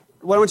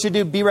 what I want you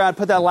to do, B-Rad,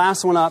 put that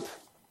last one up.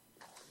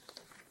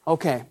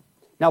 Okay.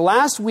 Now,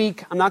 last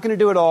week, I'm not going to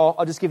do it all.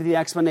 I'll just give you the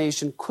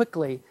explanation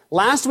quickly.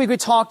 Last week, we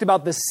talked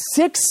about the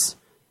 6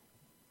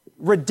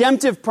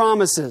 redemptive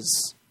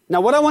promises. Now,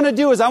 what I want to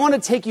do is I want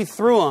to take you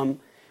through them.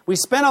 We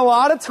spent a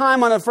lot of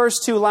time on the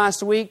first 2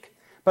 last week,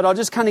 but I'll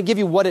just kind of give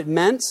you what it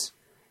meant.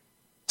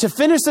 To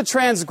finish the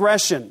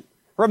transgression.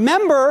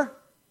 Remember,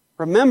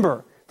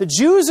 the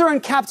Jews are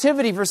in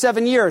captivity for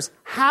 7 years.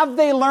 Have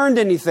they learned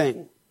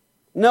anything?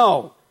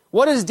 No.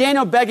 What is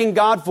Daniel begging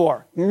God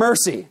for?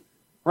 Mercy,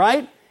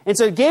 right? And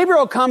so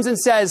Gabriel comes and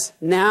says,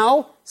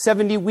 now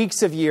 70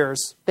 weeks of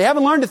years. They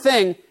haven't learned a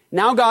thing.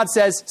 Now God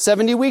says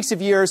 70 weeks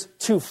of years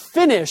to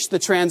finish the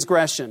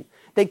transgression.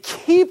 They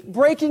keep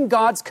breaking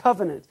God's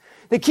covenant.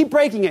 They keep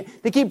breaking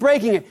it. They keep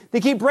breaking it.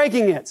 They keep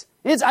breaking it.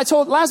 I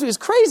told last week, it's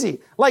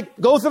crazy. Like,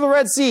 go through the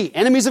Red Sea.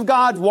 Enemies of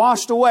God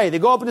washed away. They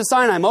go up into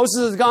Sinai.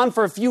 Moses is gone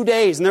for a few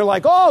days. And they're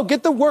like, oh,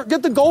 get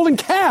the golden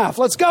calf.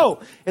 Let's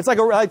go. It's like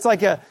a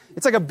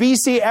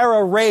BC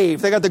era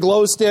rave. They got the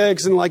glow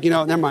sticks and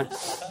never mind.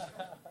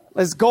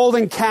 This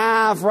golden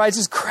calf, right? It's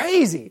just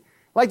crazy.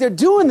 Like, they're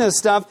doing this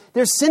stuff.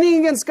 They're sinning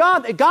against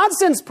God. God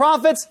sends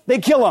prophets. They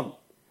kill them.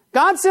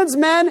 God sends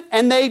men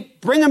and they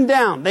bring them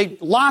down. They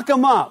lock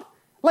them up.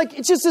 Like,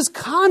 it's just this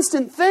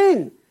constant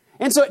thing.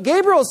 And so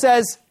Gabriel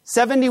says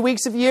 70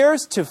 weeks of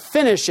years to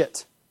finish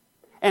it.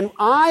 And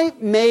I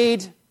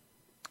made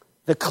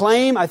the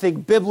claim, I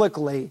think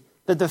biblically,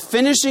 that the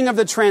finishing of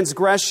the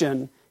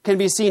transgression can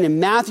be seen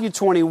in Matthew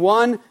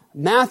 21,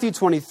 Matthew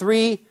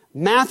 23,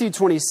 Matthew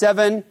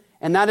 27,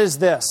 and that is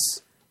this.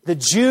 The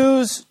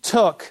Jews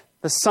took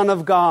the Son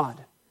of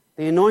God,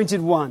 the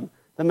Anointed One,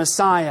 the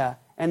Messiah,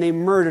 and they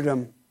murdered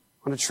him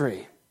on a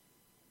tree.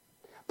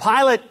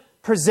 Pilate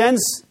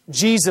presents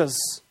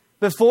Jesus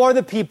before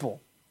the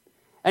people.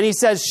 And he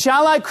says,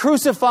 shall I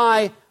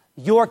crucify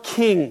your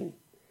king?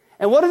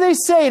 And what do they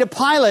say to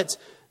Pilate,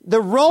 the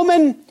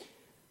Roman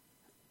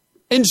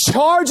in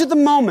charge at the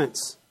moment?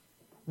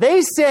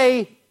 They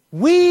say,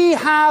 we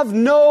have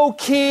no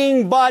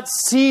king but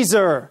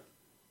Caesar.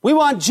 We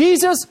want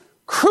Jesus,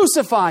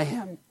 crucify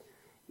him.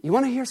 You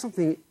want to hear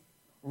something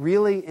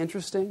really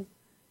interesting?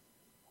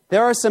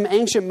 There are some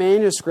ancient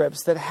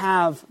manuscripts that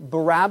have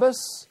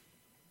Barabbas,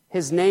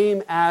 his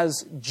name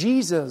as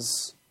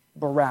Jesus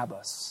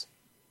Barabbas.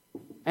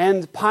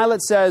 And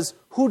Pilate says,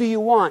 who do you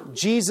want?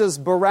 Jesus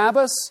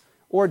Barabbas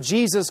or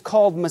Jesus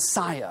called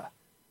Messiah?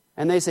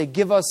 And they say,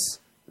 give us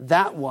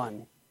that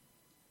one.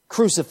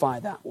 Crucify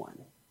that one.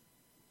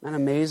 Isn't that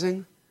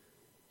amazing?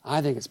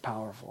 I think it's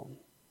powerful.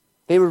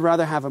 They would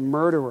rather have a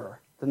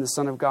murderer than the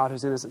Son of God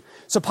who's innocent.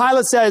 So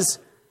Pilate says,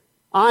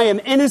 I am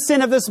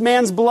innocent of this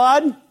man's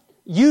blood.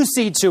 You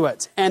see to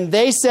it. And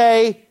they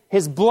say,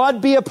 his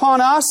blood be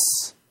upon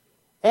us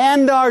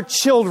and our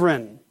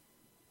children.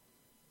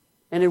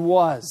 And it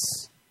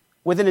was.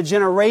 Within a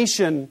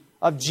generation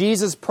of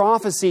Jesus'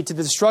 prophecy to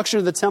the destruction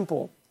of the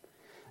temple,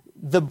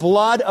 the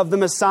blood of the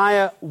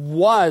Messiah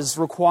was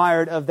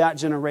required of that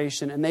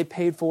generation, and they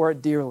paid for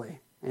it dearly.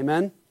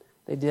 Amen?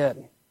 They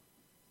did.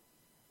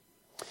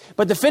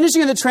 But the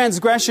finishing of the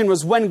transgression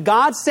was when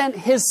God sent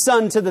his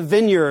son to the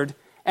vineyard,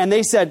 and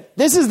they said,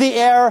 this is the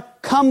heir,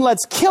 come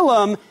let's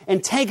kill him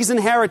and take his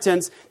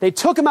inheritance. They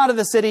took him out of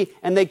the city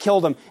and they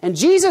killed him. And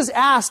Jesus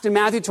asked in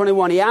Matthew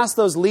 21, he asked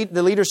the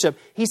leadership,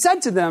 he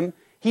said to them,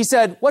 he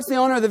said, what's the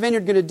owner of the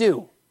vineyard going to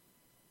do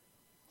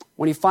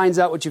when he finds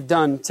out what you've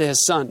done to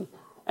his son?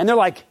 And they're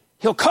like,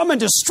 he'll come and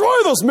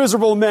destroy those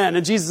miserable men.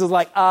 And Jesus is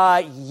like,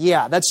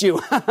 yeah, that's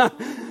you.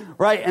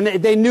 Right? And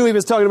they knew he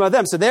was talking about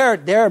them. So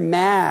they're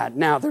mad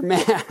now. They're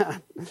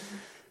mad.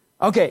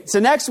 Okay, so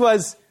next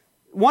was,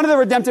 one of the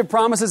redemptive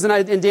promises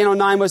in Daniel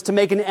 9 was to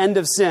make an end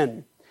of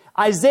sin.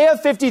 Isaiah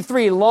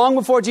 53, long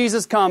before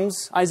Jesus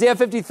comes, Isaiah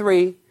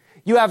 53,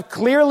 you have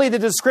clearly the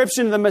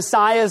description of the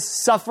Messiah's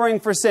suffering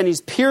for sin.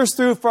 He's pierced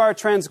through for our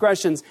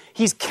transgressions.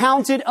 He's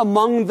counted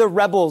among the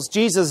rebels.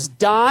 Jesus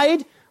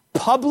died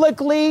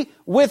publicly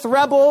with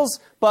rebels,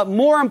 but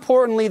more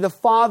importantly, the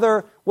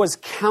Father was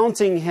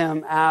counting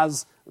him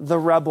as the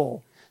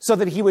rebel. so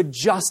that he would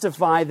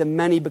justify the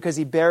many because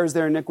he bears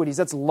their iniquities.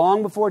 That's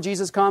long before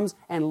Jesus comes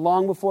and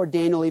long before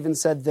Daniel even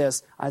said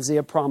this.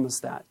 Isaiah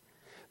promised that.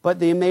 But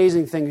the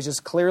amazing thing is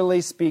just clearly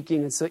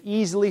speaking, and so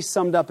easily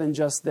summed up in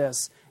just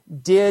this.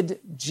 Did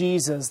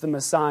Jesus, the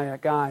Messiah,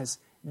 guys,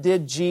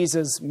 did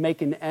Jesus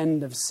make an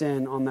end of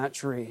sin on that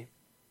tree?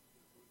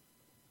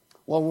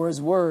 What were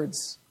his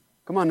words?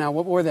 Come on now,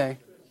 what were they?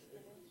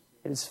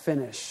 It is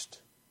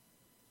finished.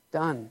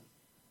 Done.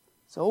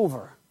 It's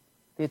over.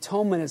 The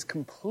atonement is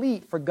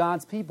complete for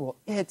God's people.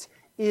 It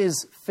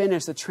is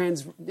finished.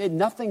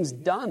 Nothing's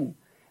done.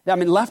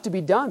 Left to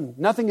be done.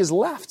 Nothing is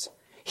left.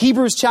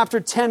 Hebrews chapter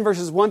 10,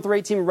 verses 1 through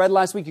 18, we read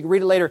last week. You can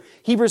read it later.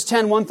 Hebrews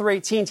 10, 1 through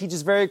 18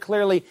 teaches very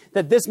clearly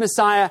that this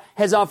Messiah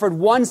has offered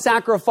one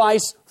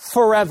sacrifice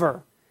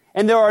forever.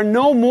 And there are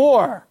no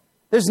more.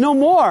 There's no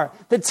more.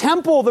 The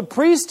temple, the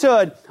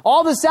priesthood,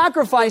 all the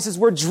sacrifices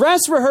were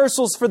dress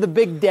rehearsals for the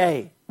big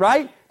day,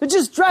 right? They're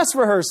just dress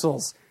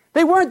rehearsals.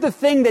 They weren't the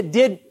thing that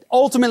did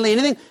ultimately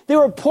anything. They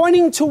were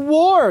pointing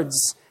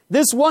towards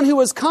this one who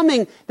was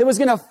coming that was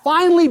going to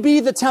finally be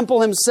the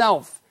temple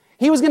himself.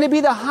 He was going to be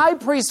the high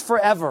priest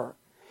forever.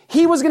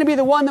 He was going to be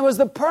the one that was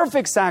the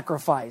perfect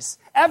sacrifice.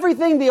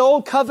 Everything the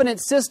old covenant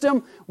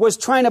system was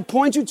trying to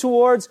point you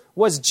towards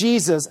was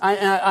Jesus.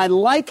 I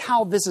like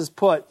how this is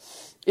put.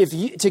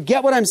 To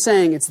get what I'm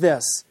saying, it's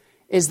this,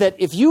 is that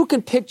if you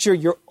can picture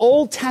your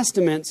Old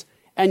Testament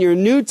and your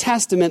New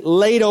Testament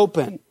laid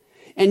open,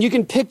 and you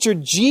can picture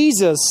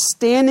Jesus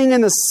standing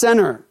in the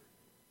center,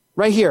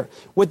 right here,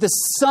 with the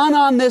sun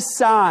on this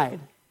side.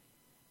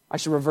 I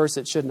should reverse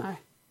it, shouldn't I?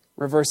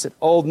 Reverse it,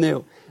 old,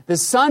 new. The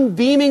sun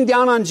beaming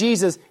down on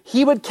Jesus,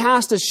 he would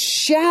cast a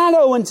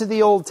shadow into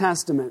the Old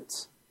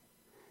Testament.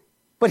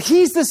 But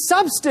he's the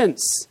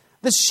substance.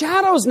 The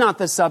shadow's not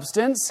the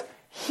substance.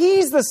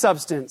 He's the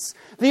substance.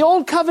 The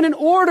old covenant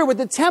order with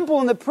the temple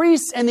and the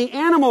priests and the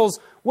animals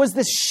was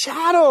the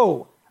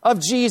shadow of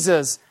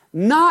Jesus,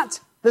 not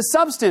the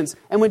substance.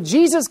 And when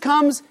Jesus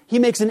comes, he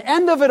makes an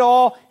end of it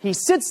all. He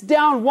sits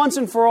down once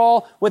and for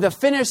all with a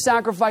finished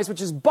sacrifice,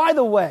 which is, by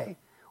the way,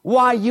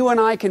 why you and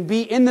I can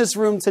be in this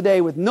room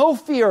today with no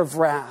fear of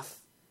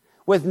wrath,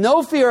 with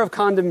no fear of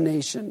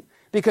condemnation,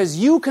 because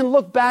you can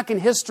look back in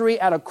history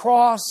at a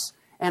cross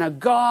and a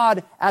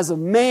God as a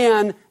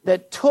man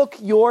that took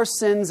your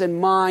sins and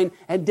mine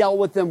and dealt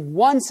with them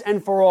once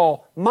and for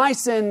all. My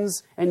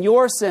sins and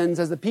your sins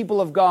as the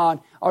people of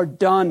God are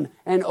done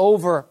and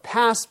over,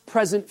 past,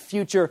 present,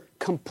 future,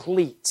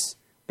 complete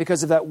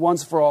because of that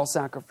once for all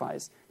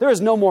sacrifice. There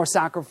is no more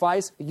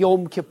sacrifice,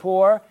 Yom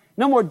Kippur,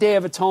 no more Day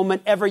of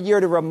Atonement every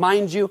year to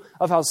remind you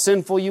of how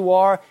sinful you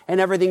are and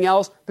everything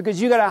else, because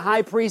you got a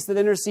high priest that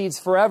intercedes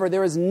forever.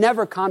 There is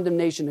never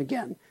condemnation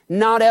again.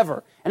 Not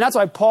ever. And that's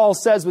why Paul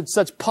says with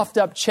such puffed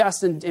up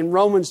chest in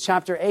Romans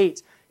chapter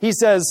 8, he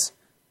says,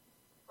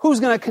 who's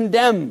going to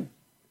condemn?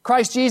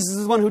 Christ Jesus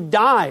is the one who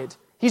died.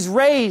 He's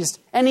raised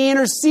and he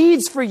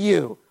intercedes for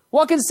you.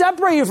 What can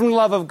separate you from the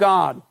love of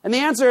God? And the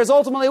answer is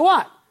ultimately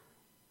what?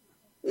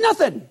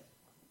 Nothing.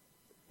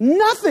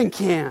 Nothing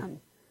can.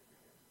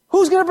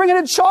 Who's going to bring in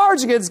a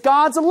charge against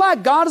God's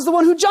elect? God is the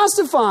one who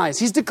justifies.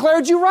 He's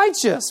declared you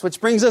righteous,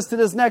 which brings us to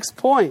this next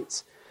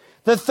point.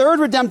 The third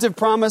redemptive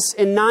promise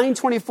in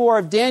 9:24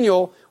 of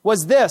Daniel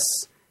was this,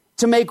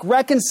 to make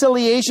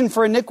reconciliation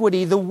for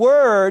iniquity. The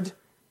word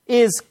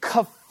is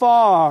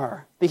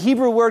kafar. The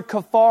Hebrew word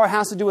kafar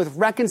has to do with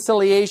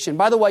reconciliation.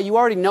 By the way, you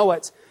already know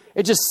it.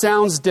 It just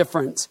sounds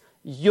different.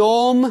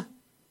 Yom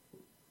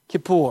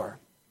Kippur.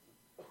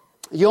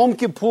 Yom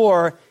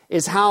Kippur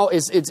is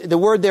the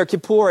word there,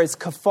 Kippur, is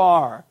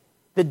kafar,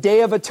 the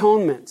Day of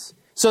Atonement.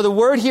 So the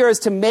word here is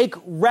to make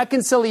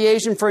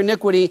reconciliation for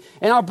iniquity.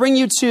 And I'll bring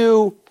you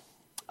to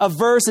a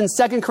verse in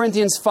 2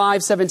 Corinthians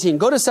 5:17.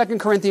 Go to 2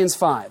 Corinthians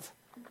 5.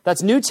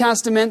 That's New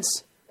Testament,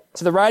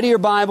 to the right of your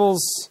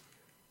Bibles.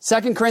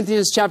 2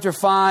 Corinthians chapter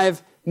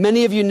 5.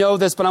 Many of you know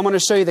this, but I want to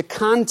show you the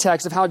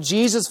context of how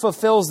Jesus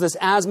fulfills this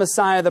as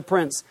Messiah the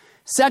Prince.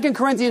 2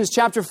 Corinthians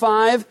chapter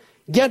 5.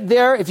 Get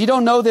there. If you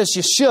don't know this,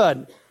 you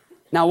should.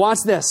 Now watch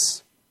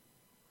this.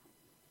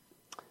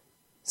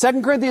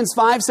 2 Corinthians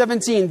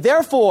 5:17.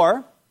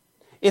 Therefore,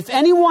 if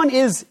anyone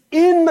is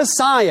in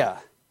Messiah,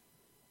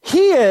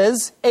 he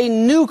is a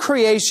new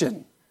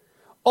creation.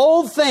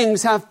 Old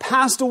things have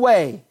passed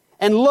away,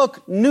 and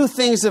look, new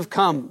things have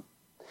come.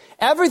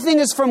 Everything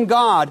is from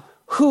God,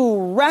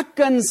 who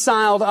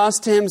reconciled us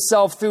to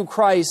himself through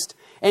Christ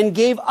and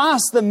gave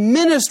us the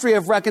ministry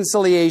of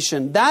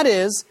reconciliation. That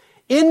is,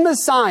 in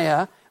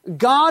Messiah,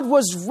 God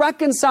was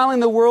reconciling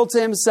the world to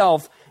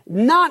himself,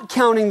 not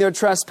counting their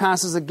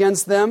trespasses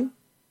against them.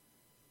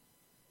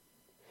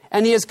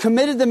 And he has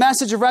committed the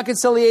message of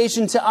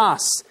reconciliation to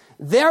us.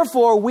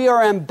 Therefore, we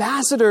are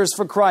ambassadors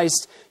for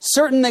Christ,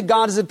 certain that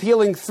God is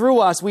appealing through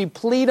us. We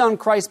plead on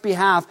Christ's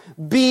behalf,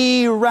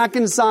 be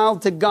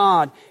reconciled to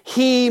God.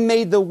 He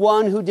made the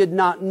one who did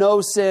not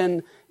know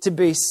sin to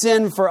be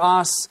sin for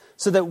us,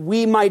 so that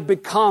we might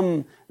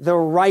become the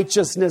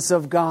righteousness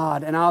of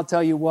God. And I'll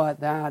tell you what,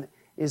 those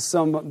are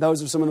some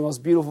of the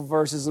most beautiful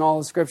verses in all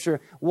of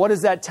Scripture. What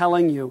is that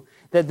telling you?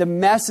 that the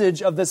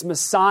message of this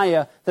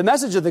Messiah, the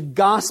message of the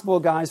gospel,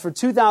 guys, for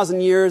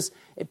 2,000 years,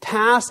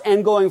 past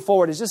and going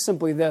forward, is just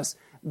simply this.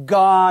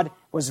 God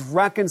was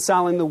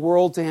reconciling the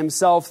world to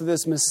himself through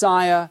this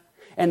Messiah.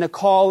 And the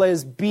call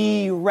is,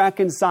 be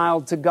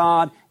reconciled to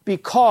God,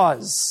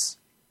 because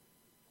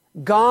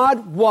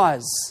God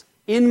was,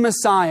 in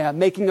Messiah,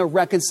 making a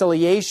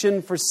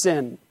reconciliation for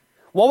sin.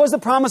 What was the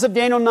promise of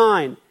Daniel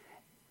 9?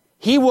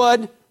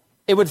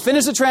 It would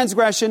finish the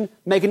transgression,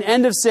 make an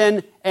end of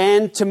sin,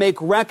 and to make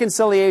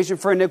reconciliation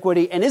for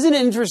iniquity. And isn't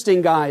it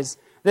interesting, guys,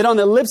 that on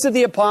the lips of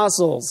the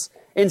apostles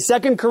in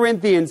 2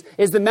 Corinthians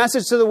is the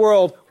message to the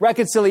world,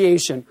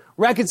 reconciliation,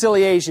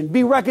 reconciliation,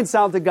 be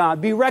reconciled to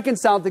God, be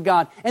reconciled to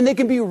God. And they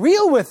can be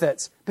real with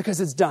it because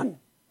it's done.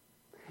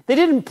 They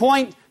didn't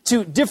point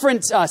to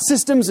different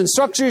systems and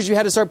structures you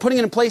had to start putting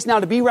in place now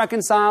to be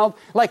reconciled.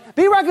 Like,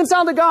 be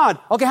reconciled to God.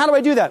 Okay, how do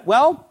I do that?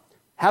 Well,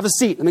 have a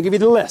seat. Let me give you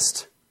the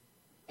list.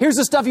 Here's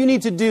the stuff you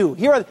need to do.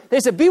 They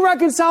said, be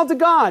reconciled to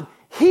God.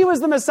 He was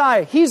the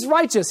Messiah. He's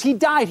righteous. He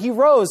died. He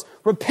rose.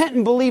 Repent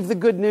and believe the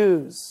good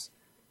news.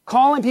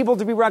 Calling people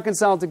to be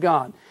reconciled to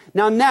God.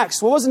 Now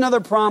next, what was another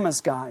promise,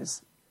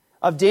 guys,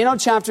 of Daniel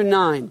chapter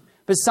 9,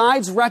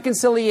 besides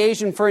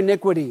reconciliation for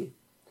iniquity,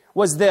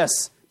 was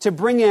this, to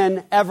bring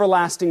in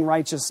everlasting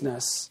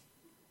righteousness.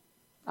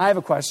 I have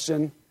a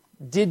question.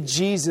 Did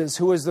Jesus,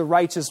 who is the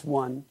righteous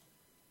one,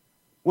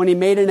 when he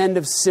made an end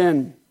of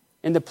sin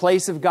in the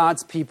place of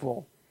God's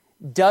people,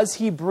 does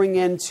he bring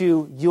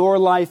into your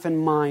life and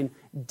mine,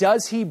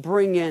 does he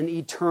bring in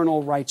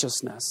eternal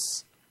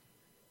righteousness?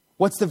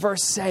 What's the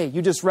verse say?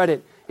 You just read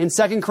it. In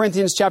 2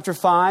 Corinthians chapter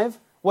 5,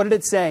 what did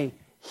it say?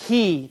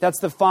 He, that's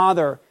the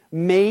Father,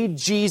 made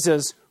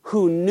Jesus,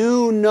 who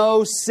knew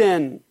no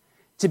sin,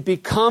 to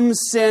become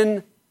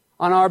sin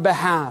on our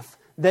behalf,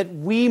 that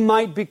we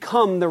might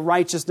become the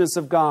righteousness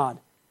of God.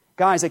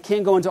 Guys, I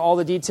can't go into all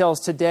the details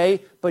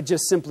today, but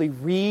just simply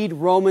read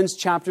Romans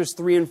chapters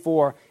 3 and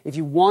 4. If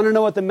you want to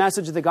know what the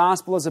message of the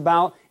gospel is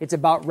about, it's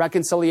about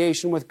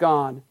reconciliation with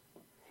God.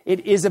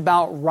 It is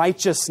about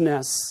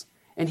righteousness.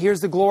 And here's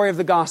the glory of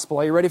the gospel.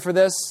 Are you ready for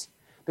this?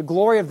 The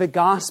glory of the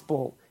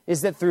gospel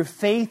is that through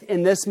faith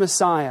in this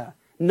Messiah,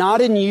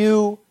 not in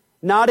you,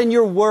 not in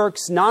your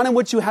works, not in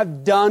what you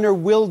have done or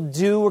will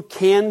do or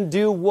can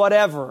do,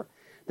 whatever.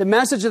 The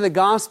message of the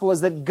gospel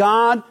is that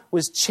God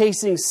was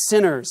chasing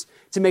sinners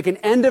to make an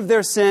end of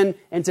their sin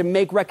and to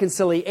make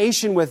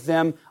reconciliation with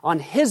them on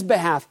his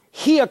behalf.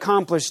 He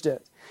accomplished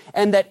it.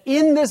 And that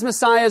in this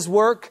Messiah's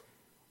work,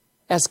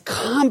 as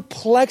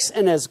complex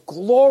and as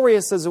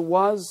glorious as it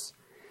was,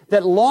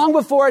 that long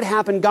before it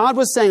happened, God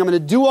was saying, I'm going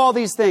to do all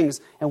these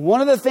things. And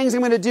one of the things I'm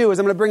going to do is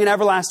I'm going to bring in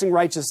everlasting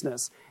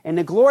righteousness. And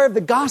the glory of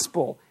the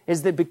gospel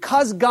is that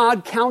because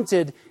God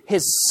counted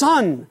his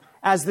son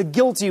as the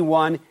guilty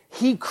one,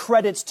 he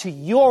credits to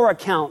your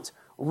account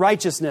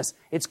righteousness.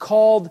 It's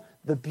called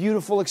the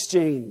beautiful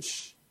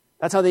exchange.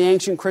 That's how the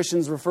ancient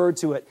Christians referred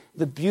to it.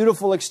 The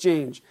beautiful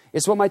exchange.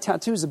 It's what my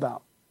tattoo's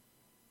about.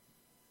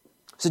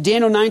 So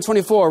Daniel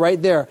 9:24,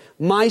 right there.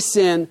 My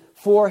sin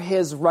for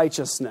his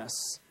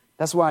righteousness.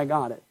 That's why I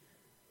got it.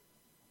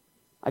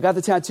 I got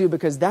the tattoo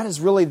because that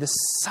is really the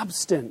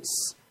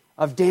substance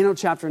of Daniel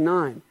chapter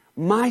 9.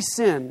 My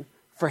sin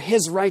for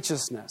his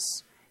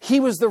righteousness. He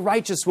was the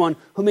righteous one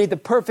who made the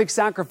perfect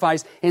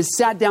sacrifice and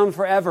sat down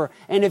forever.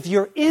 And if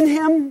you're in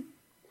him,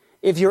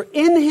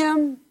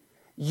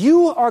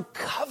 you are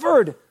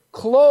covered,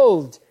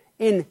 clothed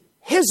in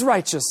his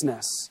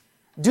righteousness.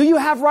 Do you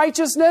have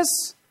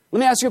righteousness? Let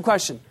me ask you a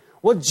question.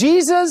 Will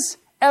Jesus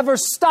ever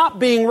stop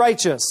being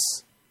righteous?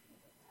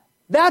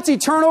 That's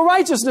eternal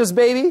righteousness,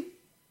 baby.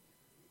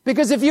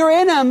 Because if you're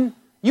in him,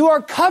 you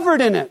are covered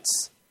in it.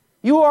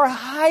 You are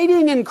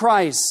hiding in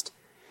Christ.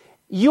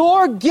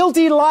 Your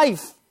guilty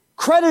life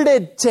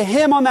credited to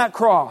him on that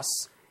cross.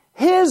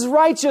 His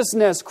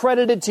righteousness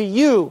credited to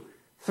you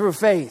through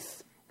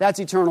faith. That's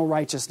eternal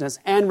righteousness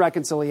and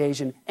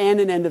reconciliation and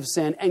an end of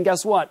sin. And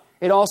guess what?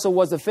 It also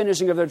was the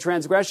finishing of their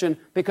transgression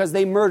because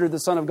they murdered the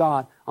Son of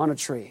God on a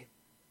tree.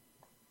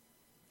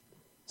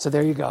 So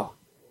there you go.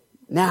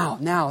 Now,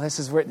 this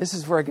is where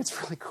it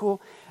gets really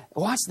cool.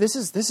 Watch, this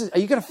is. Are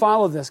you going to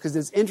follow this? Because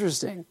it's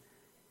interesting.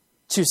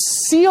 To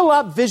seal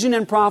up vision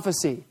and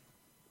prophecy.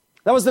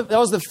 That was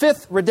the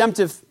fifth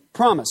redemptive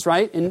promise,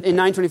 right? In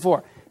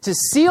 9:24. To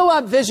seal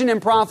up vision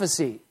and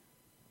prophecy.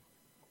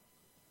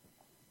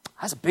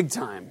 That's big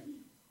time.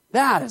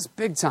 That is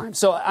big time.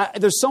 So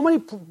there's so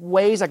many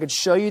ways I could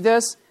show you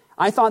this.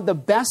 I thought the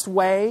best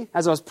way,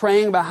 as I was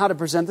praying about how to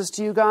present this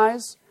to you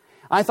guys,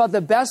 I thought the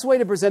best way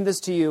to present this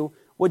to you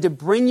would to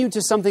bring you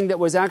to something that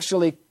was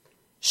actually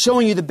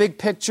showing you the big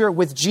picture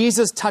with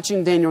Jesus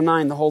touching Daniel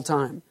 9 the whole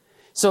time.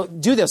 So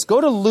do this. Go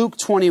to Luke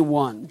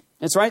 21.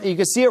 It's right. You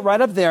can see it right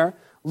up there.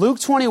 Luke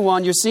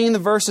 21. You're seeing the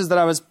verses that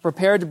I was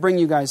prepared to bring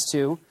you guys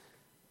to.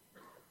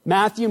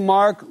 Matthew,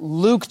 Mark,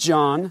 Luke,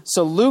 John.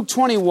 So Luke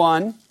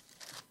 21.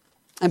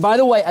 And by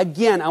the way,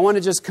 again, I want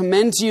to just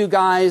commend to you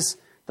guys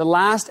the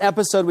last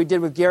episode we did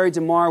with Gary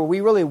DeMar, where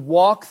we really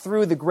walk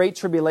through the Great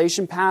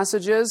Tribulation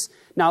passages.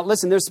 Now,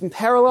 listen, there's some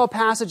parallel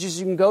passages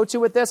you can go to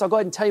with this. I'll go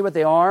ahead and tell you what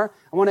they are.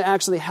 I want to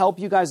actually help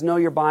you guys know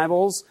your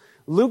Bibles.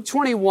 Luke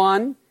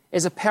 21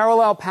 is a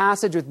parallel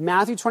passage with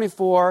Matthew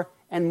 24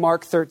 and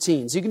Mark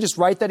 13. So you can just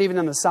write that even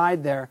on the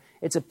side there.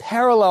 It's a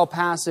parallel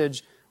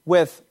passage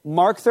with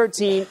Mark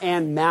 13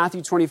 and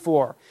Matthew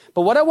 24.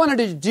 But what I wanted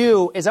to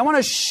do is I want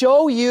to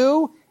show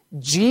you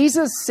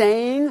Jesus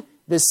saying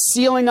the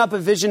sealing up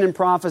of vision and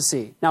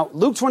prophecy. Now,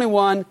 Luke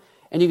 21,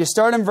 and you can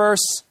start in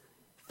verse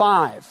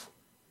 5.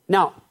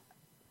 Now,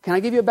 can I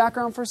give you a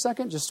background for a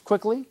second, just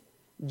quickly?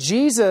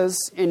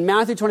 Jesus, in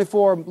Matthew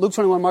 24, Luke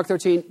 21, Mark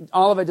 13,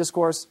 Olivet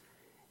Discourse,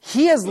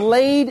 he has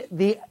laid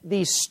the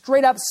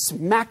straight-up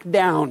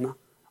smackdown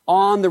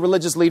on the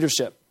religious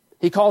leadership.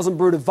 He calls them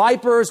brood of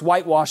vipers,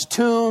 whitewashed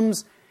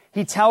tombs.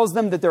 He tells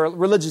them that they're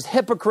religious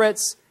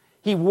hypocrites.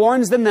 He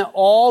warns them that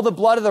all the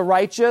blood of the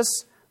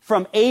righteous,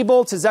 from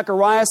Abel to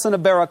Zechariah, son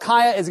of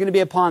Berechiah, is going to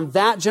be upon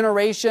that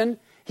generation.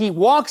 He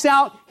walks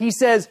out, he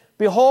says,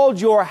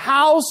 behold, your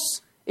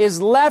house is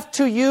left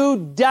to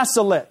you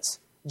desolate.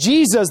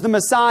 Jesus, the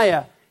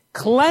Messiah,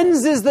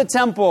 cleanses the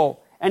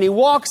temple, and he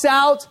walks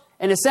out,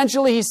 and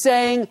essentially he's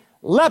saying,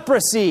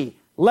 leprosy,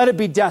 let it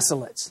be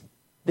desolate.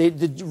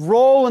 The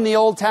role in the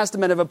Old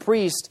Testament of a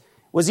priest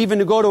was even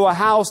to go to a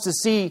house to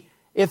see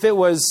if it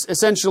was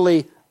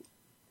essentially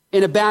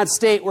in a bad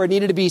state where it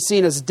needed to be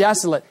seen as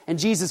desolate. And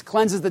Jesus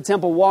cleanses the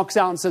temple, walks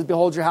out and says,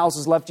 behold, your house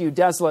is left to you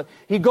desolate.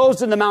 He goes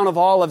to the Mount of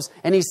Olives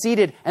and he's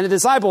seated, and the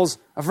disciples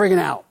are freaking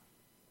out.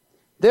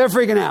 They're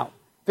freaking out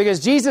because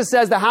Jesus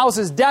says the house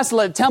is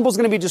desolate, the temple's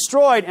going to be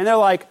destroyed. And they're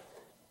like,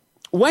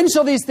 when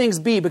shall these things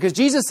be? Because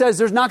Jesus says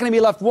there's not going to be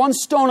left one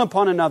stone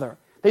upon another.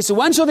 They say,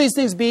 when shall these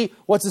things be?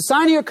 What's the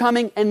sign of your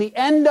coming and the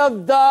end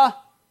of the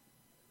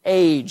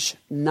age,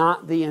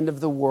 not the end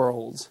of the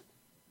world?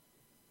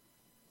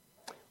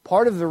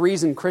 Part of the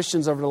reason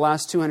Christians over the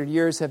last 200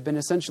 years have been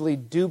essentially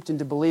duped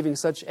into believing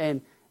such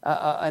an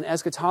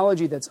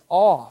eschatology that's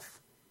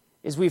off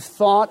is we've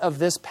thought of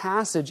this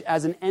passage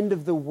as an end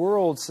of the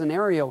world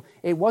scenario.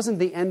 It wasn't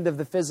the end of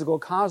the physical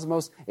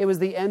cosmos. It was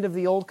the end of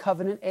the old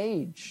covenant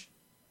age.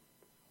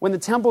 When the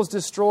temple's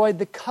destroyed,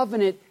 the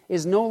covenant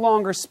is no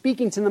longer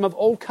speaking to them of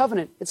old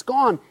covenant. It's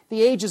gone.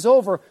 The age is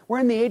over. We're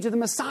in the age of the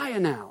Messiah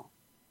now.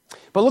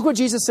 But look what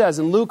Jesus says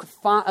in Luke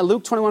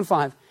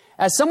 21:5.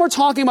 As some were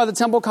talking about the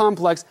temple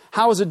complex,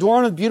 how it was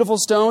adorned with beautiful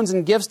stones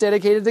and gifts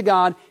dedicated to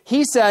God,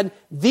 he said,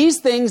 these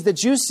things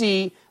that you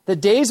see, the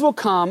days will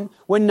come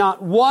when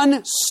not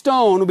one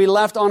stone will be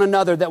left on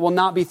another that will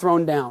not be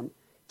thrown down.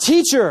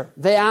 Teacher,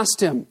 they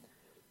asked him,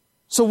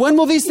 so when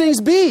will these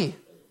things be?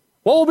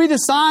 What will be the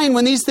sign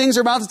when these things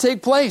are about to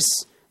take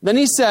place? Then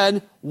he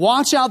said,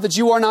 watch out that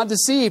you are not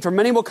deceived, for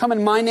many will come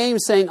in my name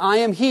saying, I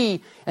am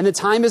he, and the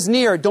time is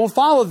near. Don't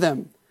follow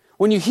them.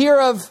 When you hear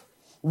of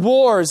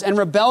wars and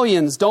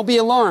rebellions, don't be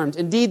alarmed.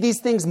 Indeed,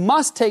 these things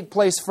must take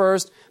place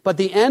first, but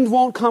the end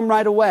won't come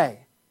right away.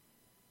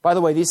 By the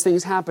way, these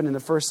things happened in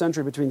the first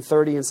century between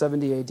 30 and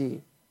 70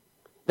 AD.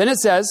 Then it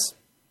says,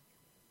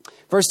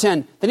 verse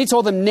 10, then he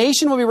told them,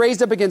 nation will be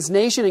raised up against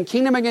nation and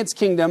kingdom against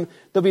kingdom.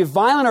 There'll be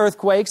violent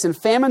earthquakes and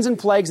famines and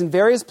plagues in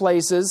various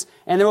places,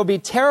 and there will be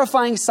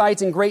terrifying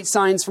sights and great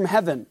signs from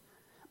heaven.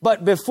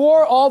 But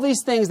before all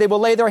these things, they will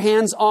lay their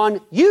hands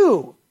on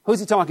you. Who's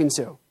he talking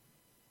to?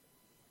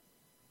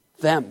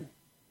 Them.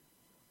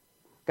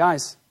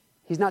 Guys,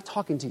 he's not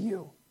talking to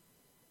you.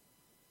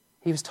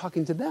 He was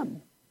talking to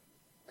them.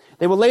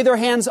 They will lay their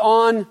hands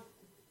on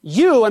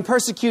you and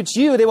persecute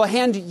you. They will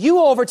hand you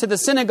over to the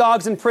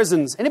synagogues and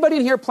prisons. Anybody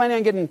in here planning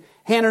on getting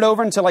handed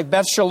over into like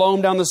Beth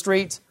Shalom down the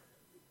street?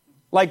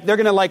 Like they're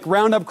going to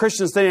round up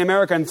Christians today in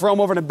America and throw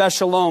them over to Beth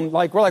Shalom. We're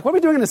like, what are we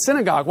doing in the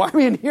synagogue? Why are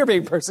we in here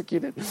being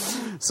persecuted?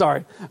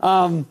 Sorry.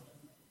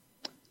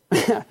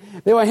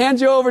 They will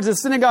hand you over to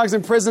synagogues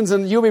and prisons,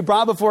 and you'll be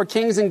brought before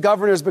kings and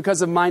governors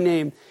because of my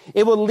name.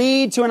 It will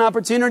lead to an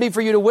opportunity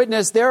for you to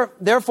witness.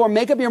 Therefore,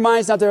 make up your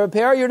minds not to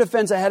prepare your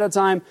defense ahead of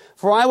time,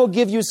 for I will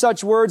give you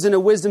such words and a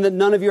wisdom that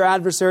none of your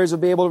adversaries will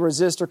be able to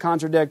resist or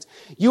contradict.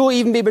 You will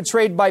even be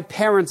betrayed by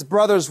parents,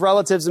 brothers,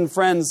 relatives, and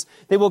friends.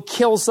 They will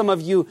kill some of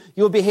you.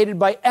 You will be hated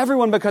by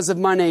everyone because of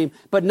my name,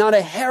 but not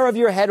a hair of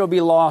your head will be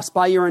lost.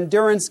 By your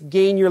endurance,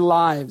 gain your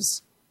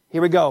lives.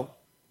 Here we go.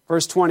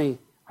 Verse 20.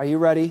 Are you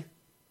ready?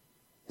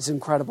 It's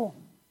incredible.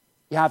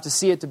 You have to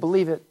see it to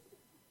believe it.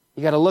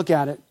 You got to look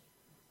at it.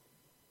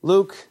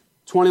 Luke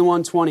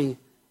 21:20.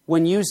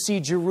 When you see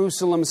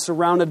Jerusalem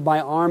surrounded by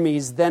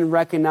armies, then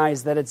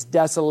recognize that its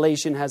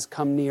desolation has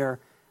come near.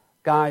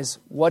 Guys,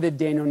 what did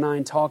Daniel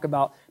 9 talk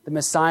about? The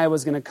Messiah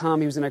was going to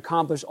come. He was going to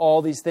accomplish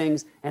all these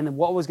things. And then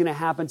what was going to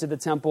happen to the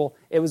temple?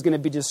 It was going to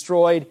be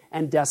destroyed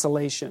and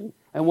desolation.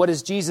 And what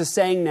is Jesus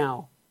saying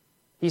now?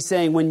 He's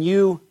saying, when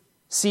you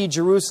see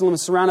Jerusalem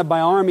surrounded by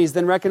armies,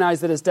 then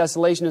recognize that its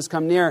desolation has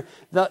come near.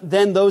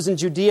 Then those in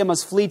Judea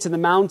must flee to the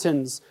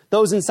mountains.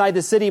 Those inside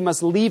the city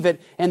must leave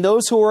it. And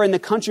those who are in the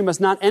country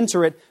must not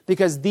enter it,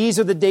 because these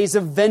are the days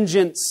of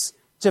vengeance,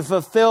 to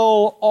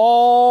fulfill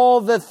all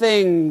the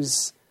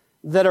things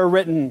that are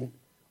written.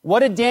 What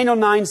did Daniel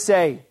 9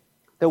 say?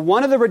 That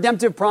one of the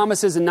redemptive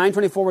promises in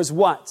 9:24 was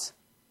what?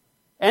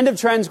 End of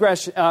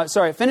transgression,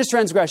 finished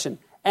transgression,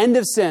 end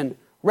of sin,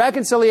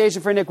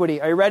 reconciliation for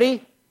iniquity. Are you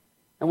ready?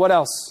 And what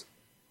else?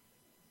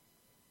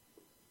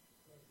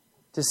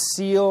 To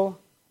seal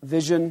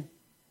vision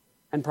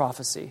and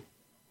prophecy.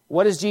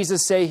 What does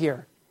Jesus say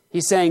here?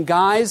 He's saying,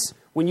 guys,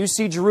 when you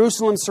see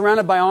Jerusalem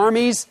surrounded by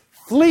armies,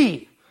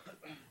 flee.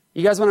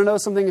 You guys want to know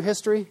something of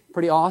history?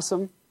 Pretty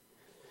awesome.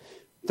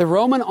 The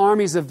Roman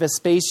armies of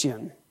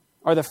Vespasian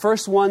are the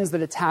first ones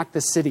that attacked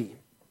the city.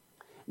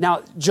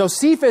 Now,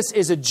 Josephus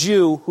is a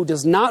Jew who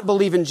does not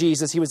believe in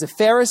Jesus. He was a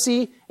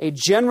Pharisee, a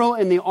general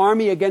in the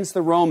army against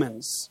the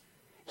Romans.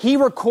 He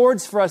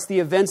records for us the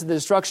events of the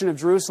destruction of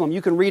Jerusalem.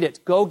 You can read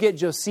it. Go get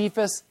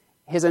Josephus,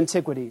 his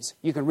Antiquities.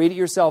 You can read it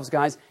yourselves,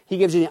 guys. He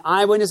gives you the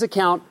eyewitness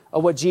account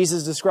of what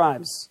Jesus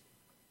describes.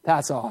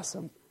 That's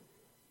awesome.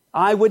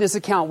 Eyewitness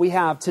account we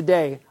have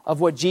today of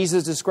what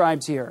Jesus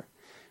describes here.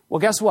 Well,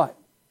 guess what?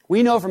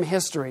 We know from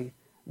history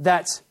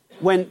that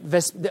when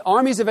the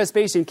armies of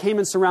Vespasian came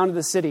and surrounded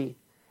the city,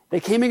 they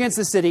came against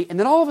the city, and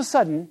then all of a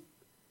sudden,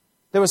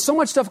 there was so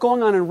much stuff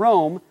going on in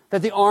Rome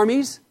that the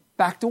armies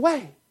backed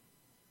away.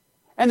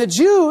 And the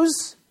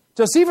Jews,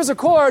 Josephus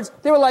records,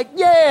 they were like,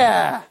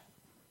 yeah!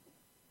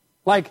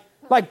 Like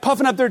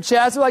puffing up their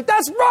chests. They're like,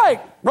 that's right,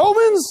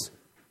 Romans!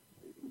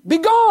 Be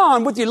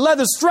gone with your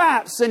leather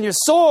straps and your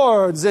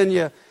swords and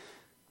your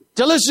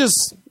delicious...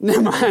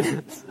 Never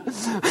mind.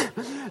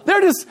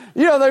 They're just,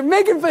 they're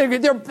making... I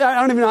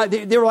don't even know.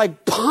 They were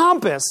like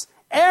pompous,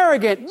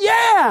 arrogant.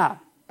 Yeah!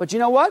 But you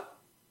know what?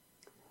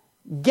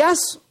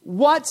 Guess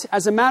what,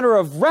 as a matter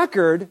of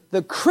record,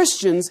 the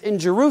Christians in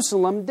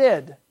Jerusalem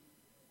did?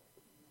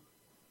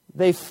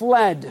 They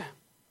fled.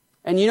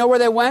 And you know where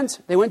they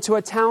went? They went to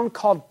a town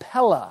called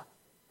Pella.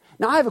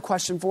 Now, I have a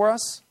question for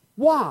us.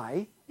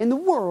 Why in the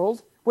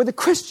world were the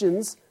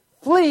Christians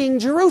fleeing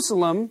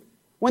Jerusalem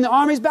when the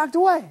armies backed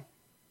away?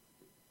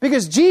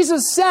 Because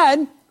Jesus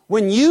said,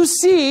 when you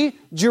see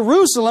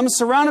Jerusalem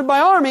surrounded by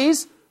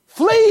armies,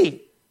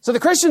 flee. So the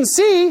Christians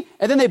see,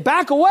 and then they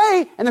back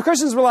away, and the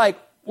Christians were like,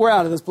 we're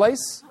out of this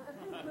place.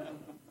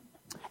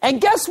 And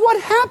guess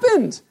what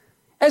happened?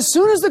 As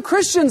soon as the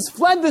Christians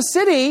fled the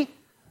city,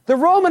 the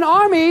Roman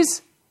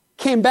armies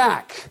came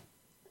back.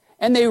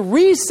 And they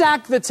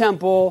re-sacked the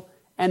temple,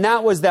 and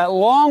that was that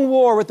long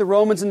war with the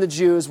Romans and the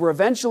Jews, where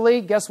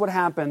eventually, guess what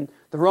happened?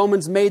 The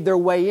Romans made their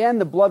way in,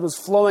 the blood was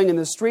flowing in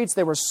the streets,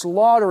 they were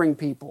slaughtering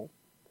people.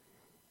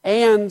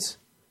 And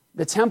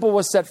the temple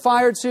was set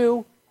fire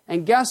to,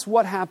 and guess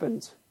what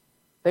happened?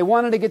 They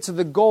wanted to get to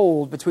the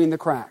gold between the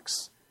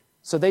cracks.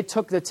 So they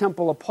took the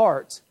temple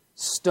apart,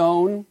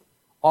 stone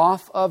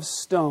off of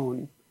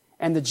stone.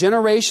 And the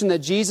generation that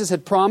Jesus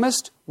had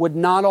promised would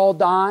not all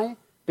die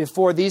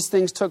before these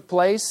things took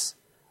place.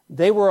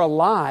 They were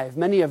alive,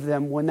 many of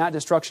them, when that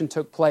destruction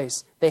took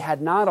place. They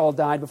had not all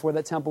died before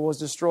that temple was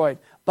destroyed.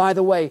 By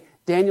the way,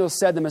 Daniel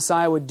said the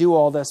Messiah would do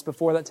all this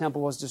before that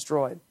temple was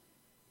destroyed.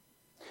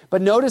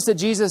 But notice that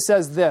Jesus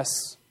says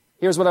this.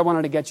 Here's what I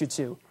wanted to get you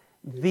to.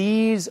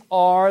 These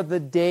are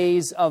the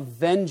days of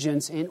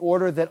vengeance in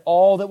order that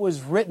all that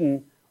was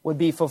written would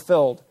be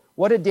fulfilled.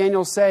 What did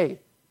Daniel say?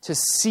 To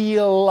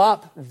seal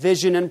up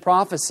vision and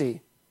prophecy.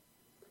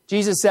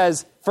 Jesus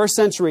says, first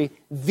century,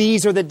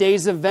 these are the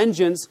days of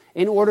vengeance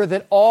in order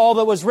that all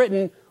that was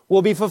written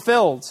will be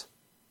fulfilled.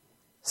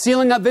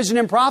 Sealing up vision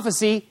and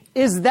prophecy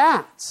is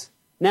that.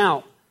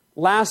 Now,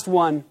 last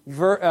one,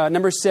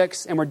 number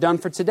 6, and we're done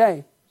for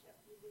today.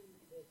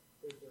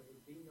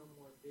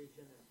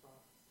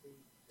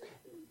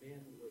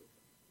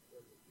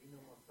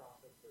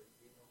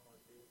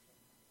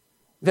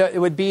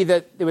 It would be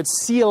that it would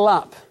seal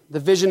up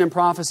the vision and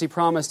prophecy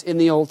promised in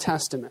the Old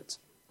Testament,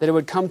 that it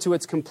would come to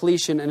its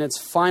completion and its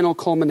final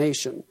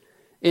culmination,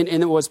 and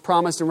it was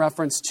promised in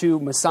reference to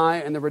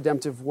Messiah and the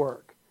redemptive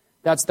work.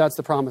 That's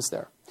the promise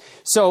there.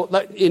 So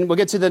we'll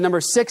get to the number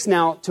 6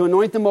 now, to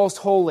anoint the most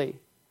holy.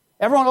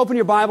 Everyone open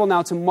your Bible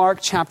now to Mark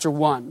chapter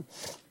 1.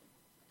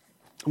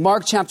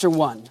 Mark chapter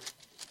 1.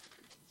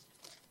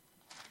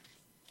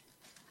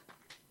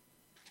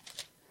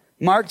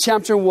 Mark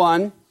chapter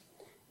 1.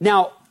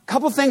 Now, a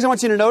couple things I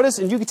want you to notice,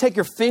 and you can take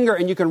your finger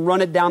and you can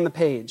run it down the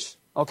page,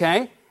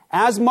 okay?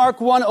 As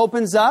Mark 1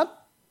 opens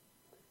up,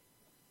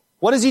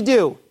 what does he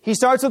do? He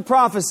starts with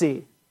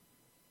prophecy.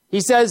 He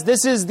says,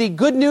 this is the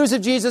good news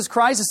of Jesus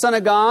Christ, the Son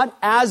of God,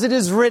 as it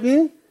is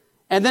written.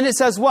 And then it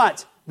says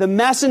what? The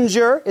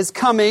messenger is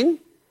coming.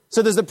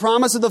 So there's the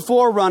promise of the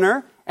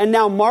forerunner. And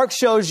now Mark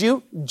shows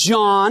you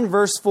John,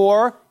 verse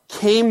 4,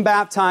 came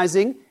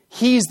baptizing.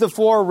 He's the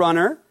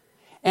forerunner.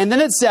 And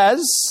then it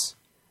says,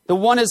 the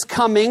one is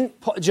coming,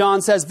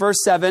 John says, verse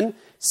 7,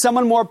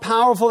 someone more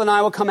powerful than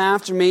I will come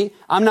after me.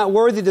 I'm not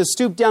worthy to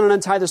stoop down and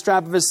untie the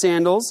strap of his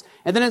sandals.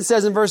 And then it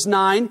says in verse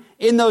 9,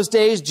 in those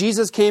days,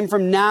 Jesus came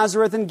from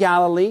Nazareth in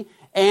Galilee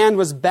and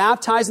was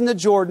baptized in the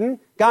Jordan.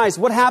 Guys,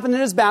 what happened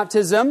in his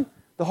baptism?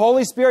 The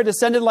Holy Spirit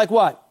descended like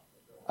what?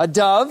 A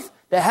dove.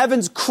 The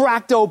heavens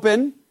cracked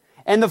open.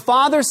 And the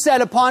Father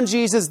said upon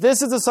Jesus,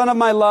 this is the Son of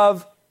my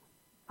love.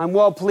 I'm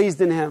well pleased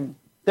in him.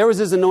 There was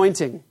his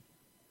anointing.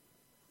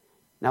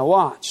 Now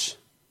watch.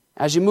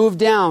 As you move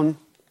down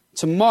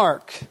to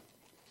Mark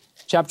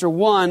chapter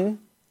 1,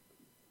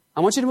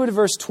 I want you to move to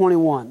verse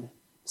 21.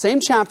 Same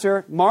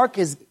chapter. Mark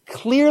has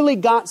clearly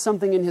got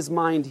something in his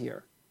mind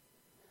here.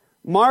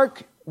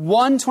 Mark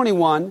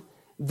 1:21.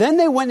 Then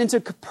they went into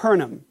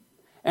Capernaum,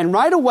 and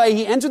right away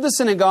he entered the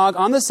synagogue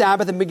on the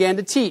Sabbath and began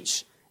to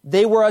teach.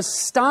 They were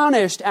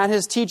astonished at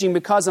his teaching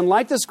because,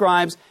 unlike the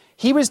scribes,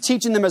 he was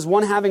teaching them as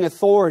one having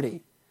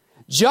authority.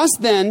 Just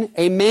then,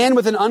 a man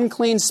with an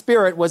unclean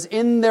spirit was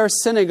in their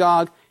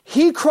synagogue.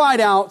 He cried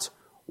out,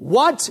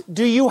 "What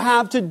do you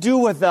have to do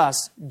with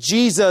us,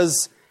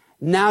 Jesus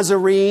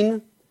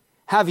Nazarene?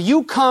 Have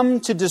you come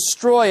to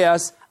destroy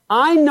us?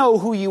 I know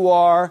who you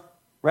are."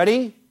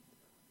 Ready?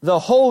 "The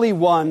Holy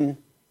One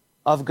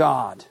of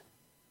God."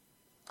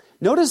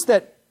 Notice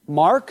that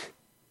Mark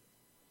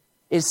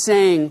is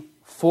saying,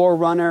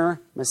 forerunner,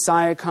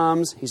 Messiah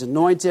comes, he's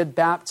anointed,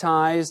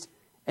 baptized,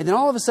 and then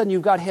all of a sudden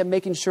you've got him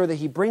making sure that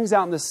he brings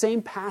out in the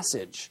same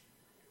passage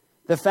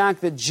the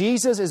fact that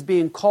Jesus is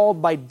being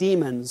called by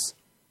demons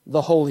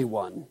the Holy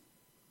One.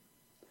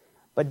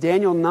 But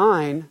Daniel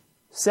 9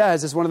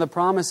 says, as one of the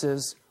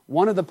promises,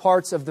 one of the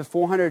parts of the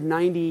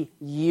 490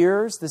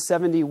 years, the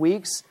 70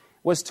 weeks,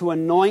 was to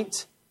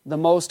anoint the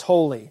Most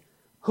Holy.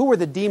 Who were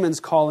the demons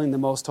calling the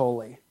Most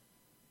Holy?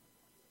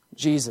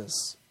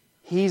 Jesus.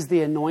 He's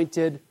the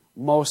anointed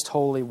Most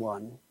Holy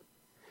One.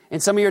 In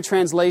some of your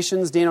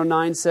translations, Daniel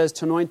 9 says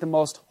to anoint the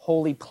most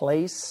holy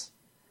place.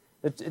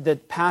 The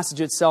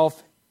passage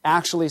itself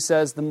actually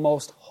says the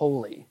most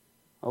holy.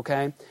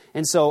 Okay?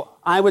 And so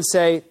I would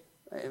say,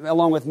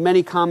 along with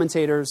many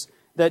commentators,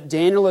 that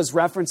Daniel is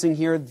referencing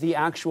here the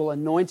actual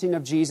anointing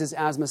of Jesus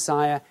as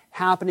Messiah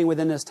happening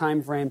within this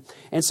time frame.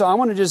 And so I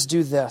want to just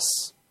do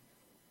this.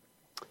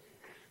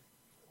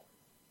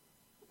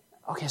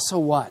 Okay, so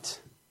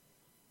what?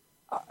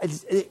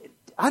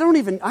 I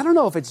don't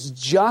know if it's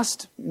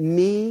just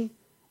me,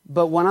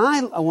 but when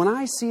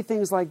I see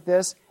things like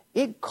this,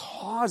 it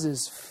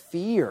causes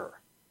fear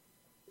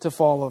to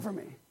fall over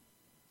me.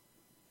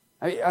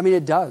 I mean,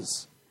 it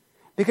does.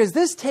 Because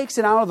this takes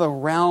it out of the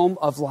realm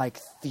of like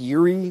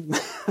theory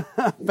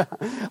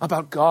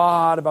about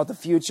God, about the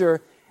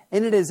future,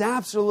 and it is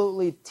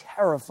absolutely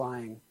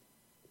terrifying.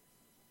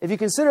 If you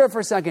consider it for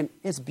a second,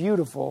 it's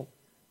beautiful.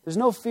 There's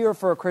no fear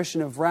for a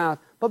Christian of wrath,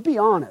 but be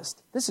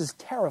honest, this is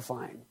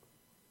terrifying.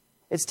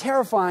 It's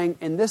terrifying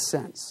in this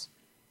sense.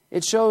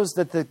 It shows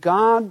that the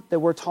God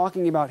that we're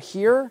talking about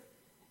here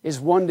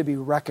is one to be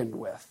reckoned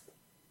with.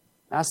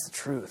 That's the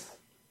truth.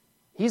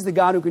 He's the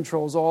God who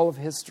controls all of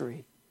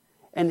history.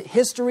 And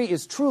history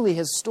is truly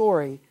his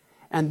story.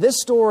 And this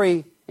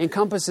story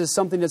encompasses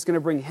something that's going to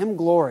bring him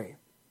glory.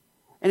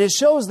 And it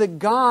shows that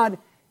God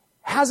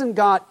hasn't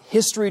got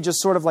history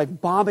just sort of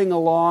like bobbing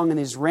along in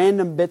these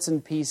random bits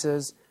and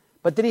pieces,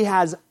 but that he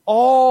has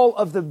all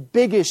of the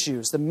big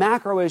issues, the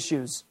macro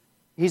issues,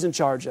 he's in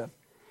charge of.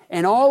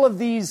 And all of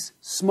these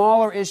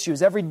smaller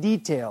issues, every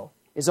detail,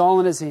 is all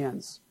in his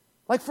hands.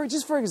 Like for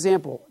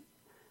example,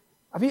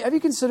 have you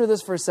considered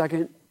this for a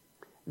second?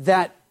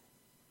 That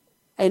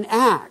in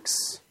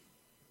Acts,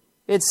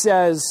 it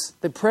says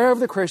the prayer of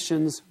the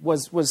Christians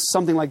was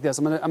something like this.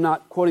 I'm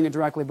not quoting it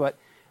directly, but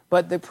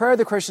the prayer of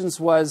the Christians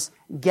was,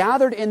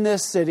 gathered in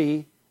this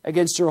city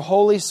against your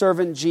holy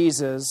servant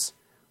Jesus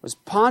was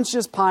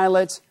Pontius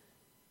Pilate,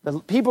 the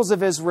peoples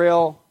of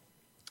Israel,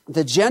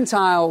 the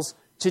Gentiles,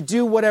 to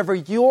do whatever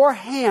your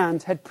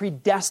hand had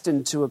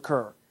predestined to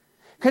occur.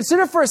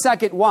 Consider for a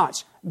second,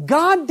 watch.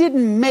 God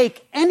didn't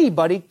make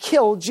anybody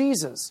kill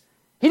Jesus.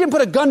 He didn't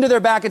put a gun to their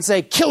back and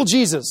say, kill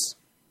Jesus.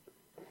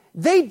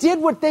 They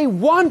did what they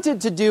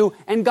wanted to do,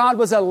 and God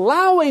was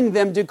allowing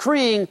them,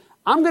 decreeing,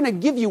 I'm going to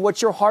give you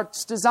what your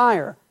heart's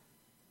desire,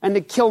 and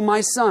to kill my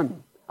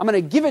son. I'm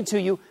going to give it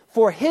to you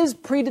for his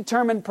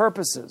predetermined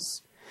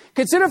purposes.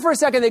 Consider for a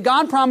second that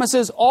God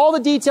promises all the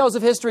details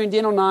of history in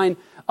Daniel 9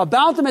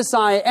 about the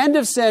Messiah, end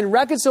of sin,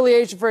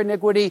 reconciliation for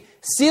iniquity,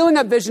 sealing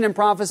up vision and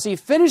prophecy,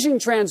 finishing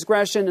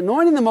transgression,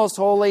 anointing the most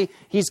holy.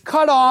 He's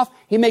cut off.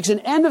 He makes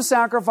an end of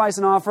sacrifice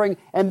and offering.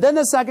 And then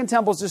the second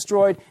temple is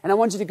destroyed. And I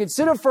want you to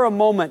consider for a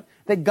moment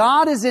that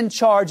God is in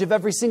charge of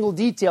every single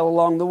detail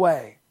along the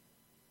way.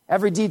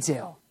 Every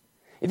detail.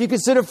 If you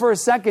consider for a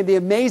second the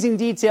amazing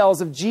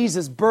details of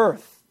Jesus'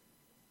 birth,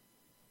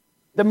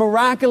 the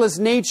miraculous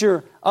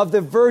nature of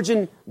the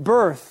virgin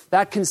birth,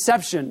 that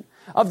conception,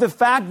 of the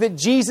fact that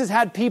Jesus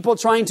had people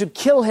trying to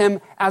kill him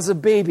as a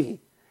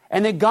baby,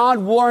 and that God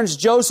warns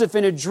Joseph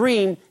in a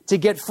dream to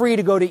get free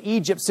to go to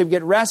Egypt to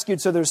get rescued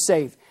so they're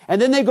safe.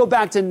 And then they go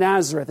back to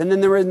Nazareth, and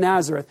then they're in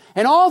Nazareth.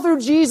 And all through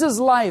Jesus'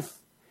 life,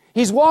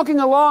 he's walking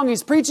along,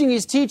 he's preaching,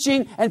 he's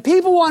teaching, and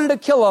people wanted to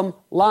kill him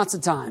lots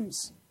of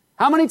times.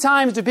 How many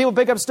times do people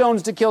pick up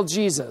stones to kill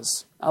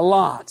Jesus? A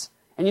lot.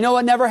 And you know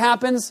what never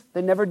happens?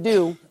 They never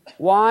do.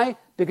 Why?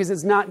 Because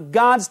it's not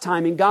God's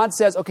timing. God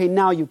says, okay,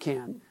 now you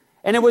can.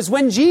 And it was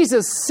when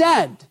Jesus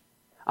said,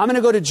 I'm going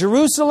to go to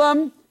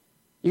Jerusalem,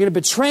 you're going to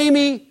betray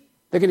me,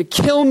 they're going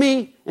to kill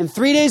me, and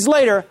 3 days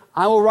later,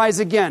 I will rise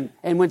again.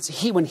 And when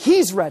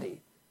he's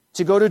ready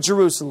to go to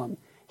Jerusalem,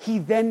 he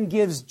then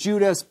gives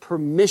Judas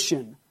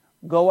permission.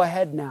 Go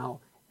ahead now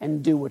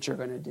and do what you're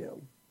going to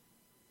do.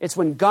 It's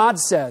when God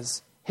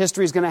says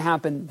history is going to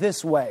happen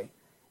this way.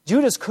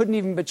 Judas couldn't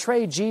even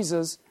betray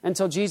Jesus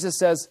until Jesus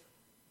says,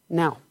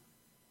 now.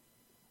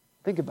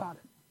 Think about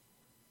it.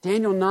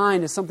 Daniel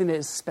 9 is something that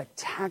is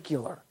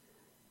spectacular.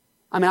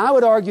 I mean, I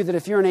would argue that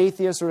if you're an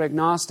atheist or an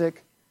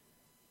agnostic,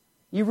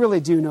 you really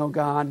do know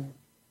God.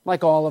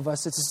 Like all of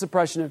us, it's a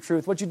suppression of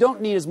truth. What you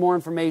don't need is more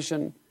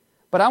information.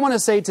 But I want to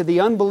say to the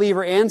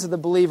unbeliever and to the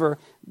believer,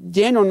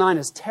 Daniel 9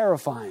 is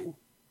terrifying.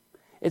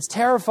 It's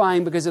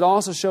terrifying because it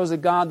also shows a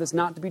God that's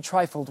not to be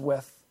trifled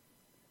with.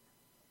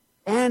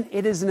 And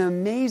it is an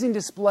amazing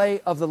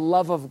display of the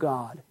love of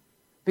God.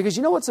 Because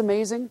you know what's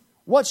amazing?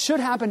 What should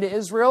happen to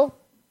Israel?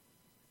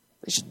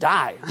 They should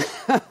die,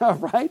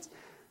 right?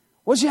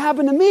 What should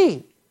happen to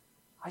me?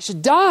 I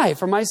should die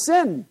for my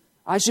sin.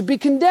 I should be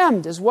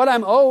condemned as what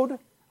I'm owed.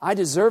 I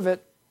deserve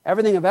it.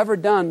 Everything I've ever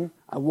done,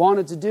 I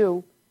wanted to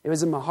do. It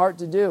was in my heart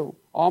to do.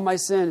 All my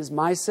sin is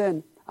my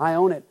sin. I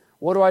own it.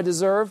 What do I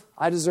deserve?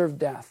 I deserve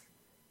death.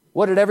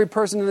 What did every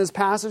person in this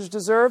passage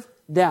deserve?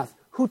 Death.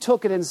 Who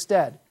took it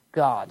instead?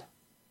 God.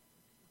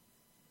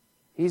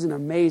 He's an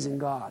amazing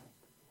God.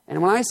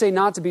 And when I say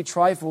not to be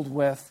trifled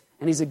with,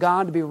 and He's a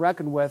God to be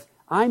reckoned with,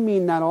 I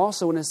mean that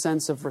also in a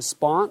sense of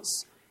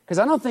response. Because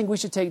I don't think we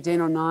should take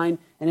Daniel 9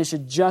 and it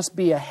should just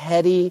be a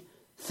heady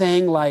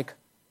thing like,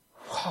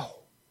 whoa,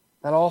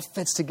 that all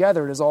fits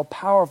together. It is all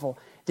powerful.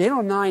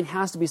 Daniel 9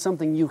 has to be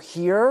something you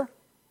hear,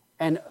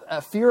 and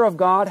a fear of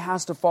God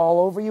has to fall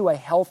over you, a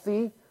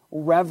healthy,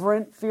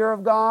 reverent fear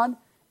of God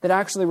that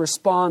actually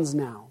responds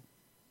now.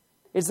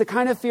 It's the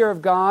kind of fear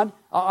of God,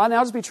 and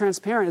I'll just be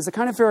transparent, it's the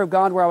kind of fear of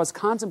God where I was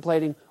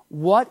contemplating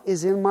what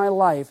is in my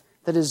life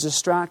that is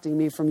distracting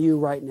me from you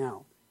right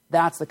now.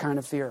 That's the kind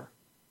of fear.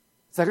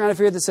 It's the kind of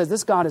fear that says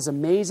this God is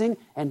amazing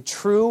and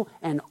true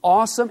and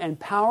awesome and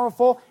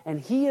powerful, and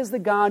He is the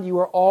God you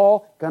are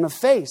all going to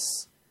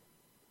face.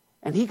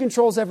 And He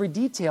controls every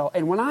detail.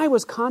 And when I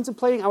was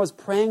contemplating, I was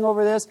praying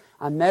over this,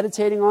 I'm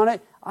meditating on it,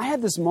 I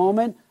had this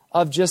moment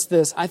of just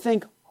this, I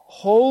think,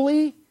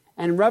 holy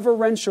and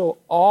reverential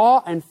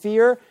awe and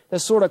fear that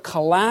sort of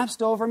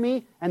collapsed over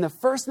me. And the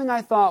first thing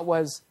I thought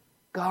was,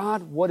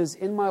 God, what is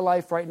in my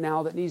life right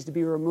now that needs to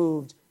be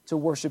removed to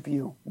worship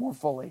you more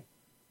fully?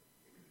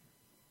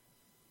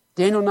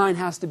 Daniel 9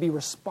 has to be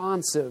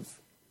responsive.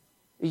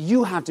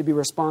 You have to be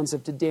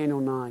responsive to Daniel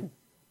 9.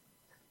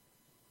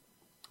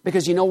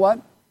 Because you know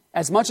what?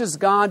 As much as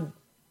God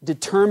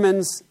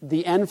determines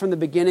the end from the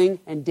beginning,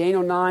 and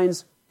Daniel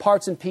 9's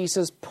parts and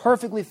pieces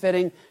perfectly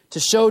fitting to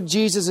show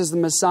Jesus as the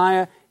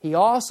Messiah, He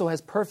also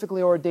has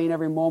perfectly ordained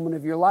every moment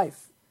of your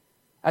life.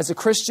 As a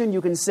Christian,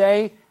 you can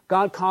say,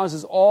 God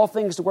causes all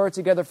things to work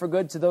together for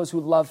good to those who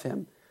love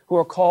Him, who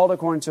are called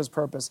according to His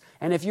purpose.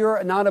 And if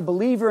you're not a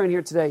believer in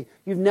here today,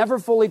 you've never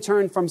fully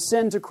turned from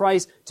sin to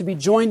Christ to be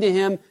joined to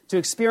Him, to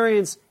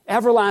experience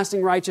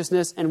everlasting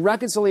righteousness and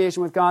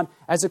reconciliation with God.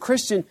 As a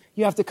Christian,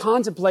 you have to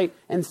contemplate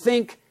and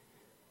think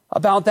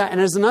about that. And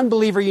as an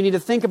unbeliever, you need to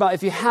think about,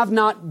 if you have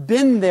not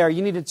been there,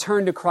 you need to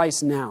turn to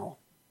Christ now.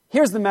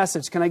 Here's the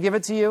message. Can I give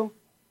it to you?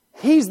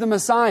 He's the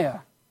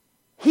Messiah.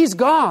 He's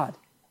God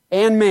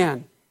and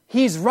man.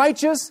 He's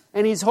righteous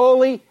and He's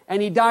holy,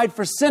 and He died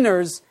for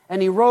sinners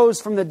and He rose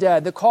from the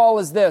dead. The call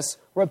is this: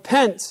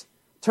 repent,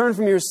 turn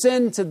from your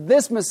sin to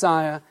this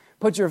Messiah,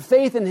 put your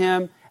faith in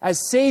Him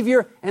as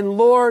Savior and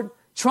Lord,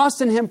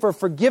 trust in Him for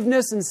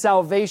forgiveness and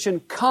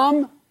salvation.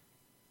 Come,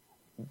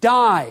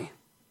 die,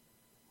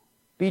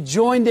 be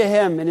joined to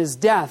Him in His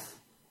death,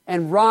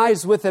 and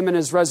rise with Him in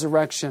His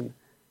resurrection.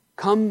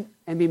 Come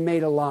and be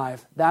made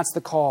alive. That's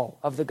the call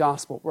of the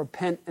gospel.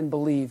 Repent and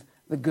believe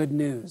the good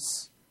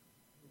news.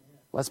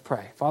 Let's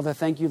pray. Father,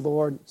 thank you,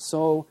 Lord,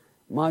 so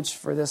much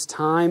for this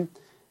time,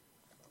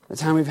 the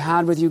time we've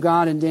had with you,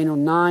 God, in Daniel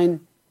 9.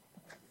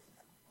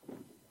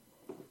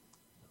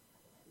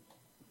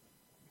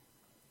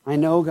 I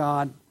know,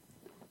 God,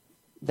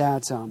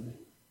 that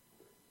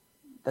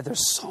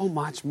there's so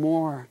much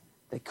more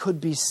that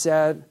could be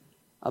said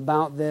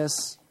about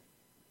this.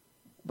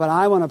 But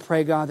I want to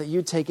pray, God, that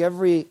you take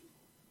every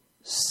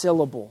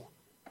syllable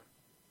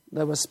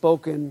that was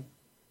spoken.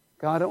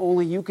 God,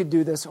 only you could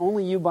do this.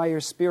 Only you by your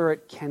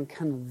Spirit can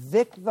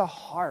convict the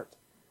heart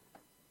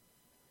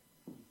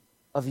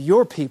of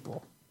your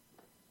people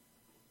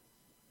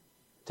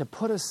to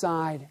put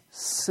aside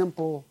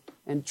simple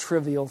and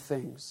trivial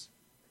things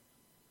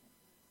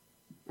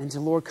and to,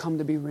 Lord, come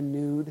to be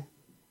renewed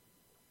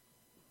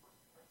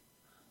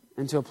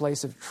into a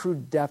place of true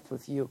depth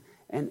with you.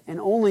 And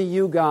only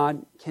you,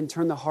 God, can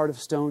turn the heart of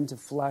stone to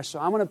flesh. So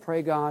I want to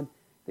pray, God,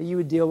 that you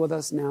would deal with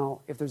us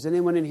now. If there's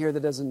anyone in here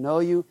that doesn't know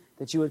you,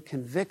 that you would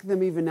convict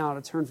them even now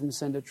to turn from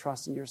sin to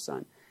trust in your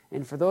Son.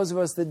 And for those of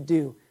us that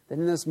do, that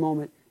in this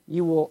moment,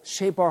 you will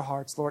shape our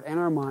hearts, Lord, and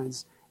our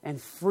minds, and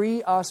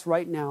free us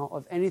right now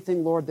of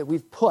anything, Lord, that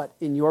we've put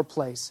in your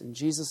place. In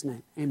Jesus'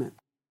 name, amen.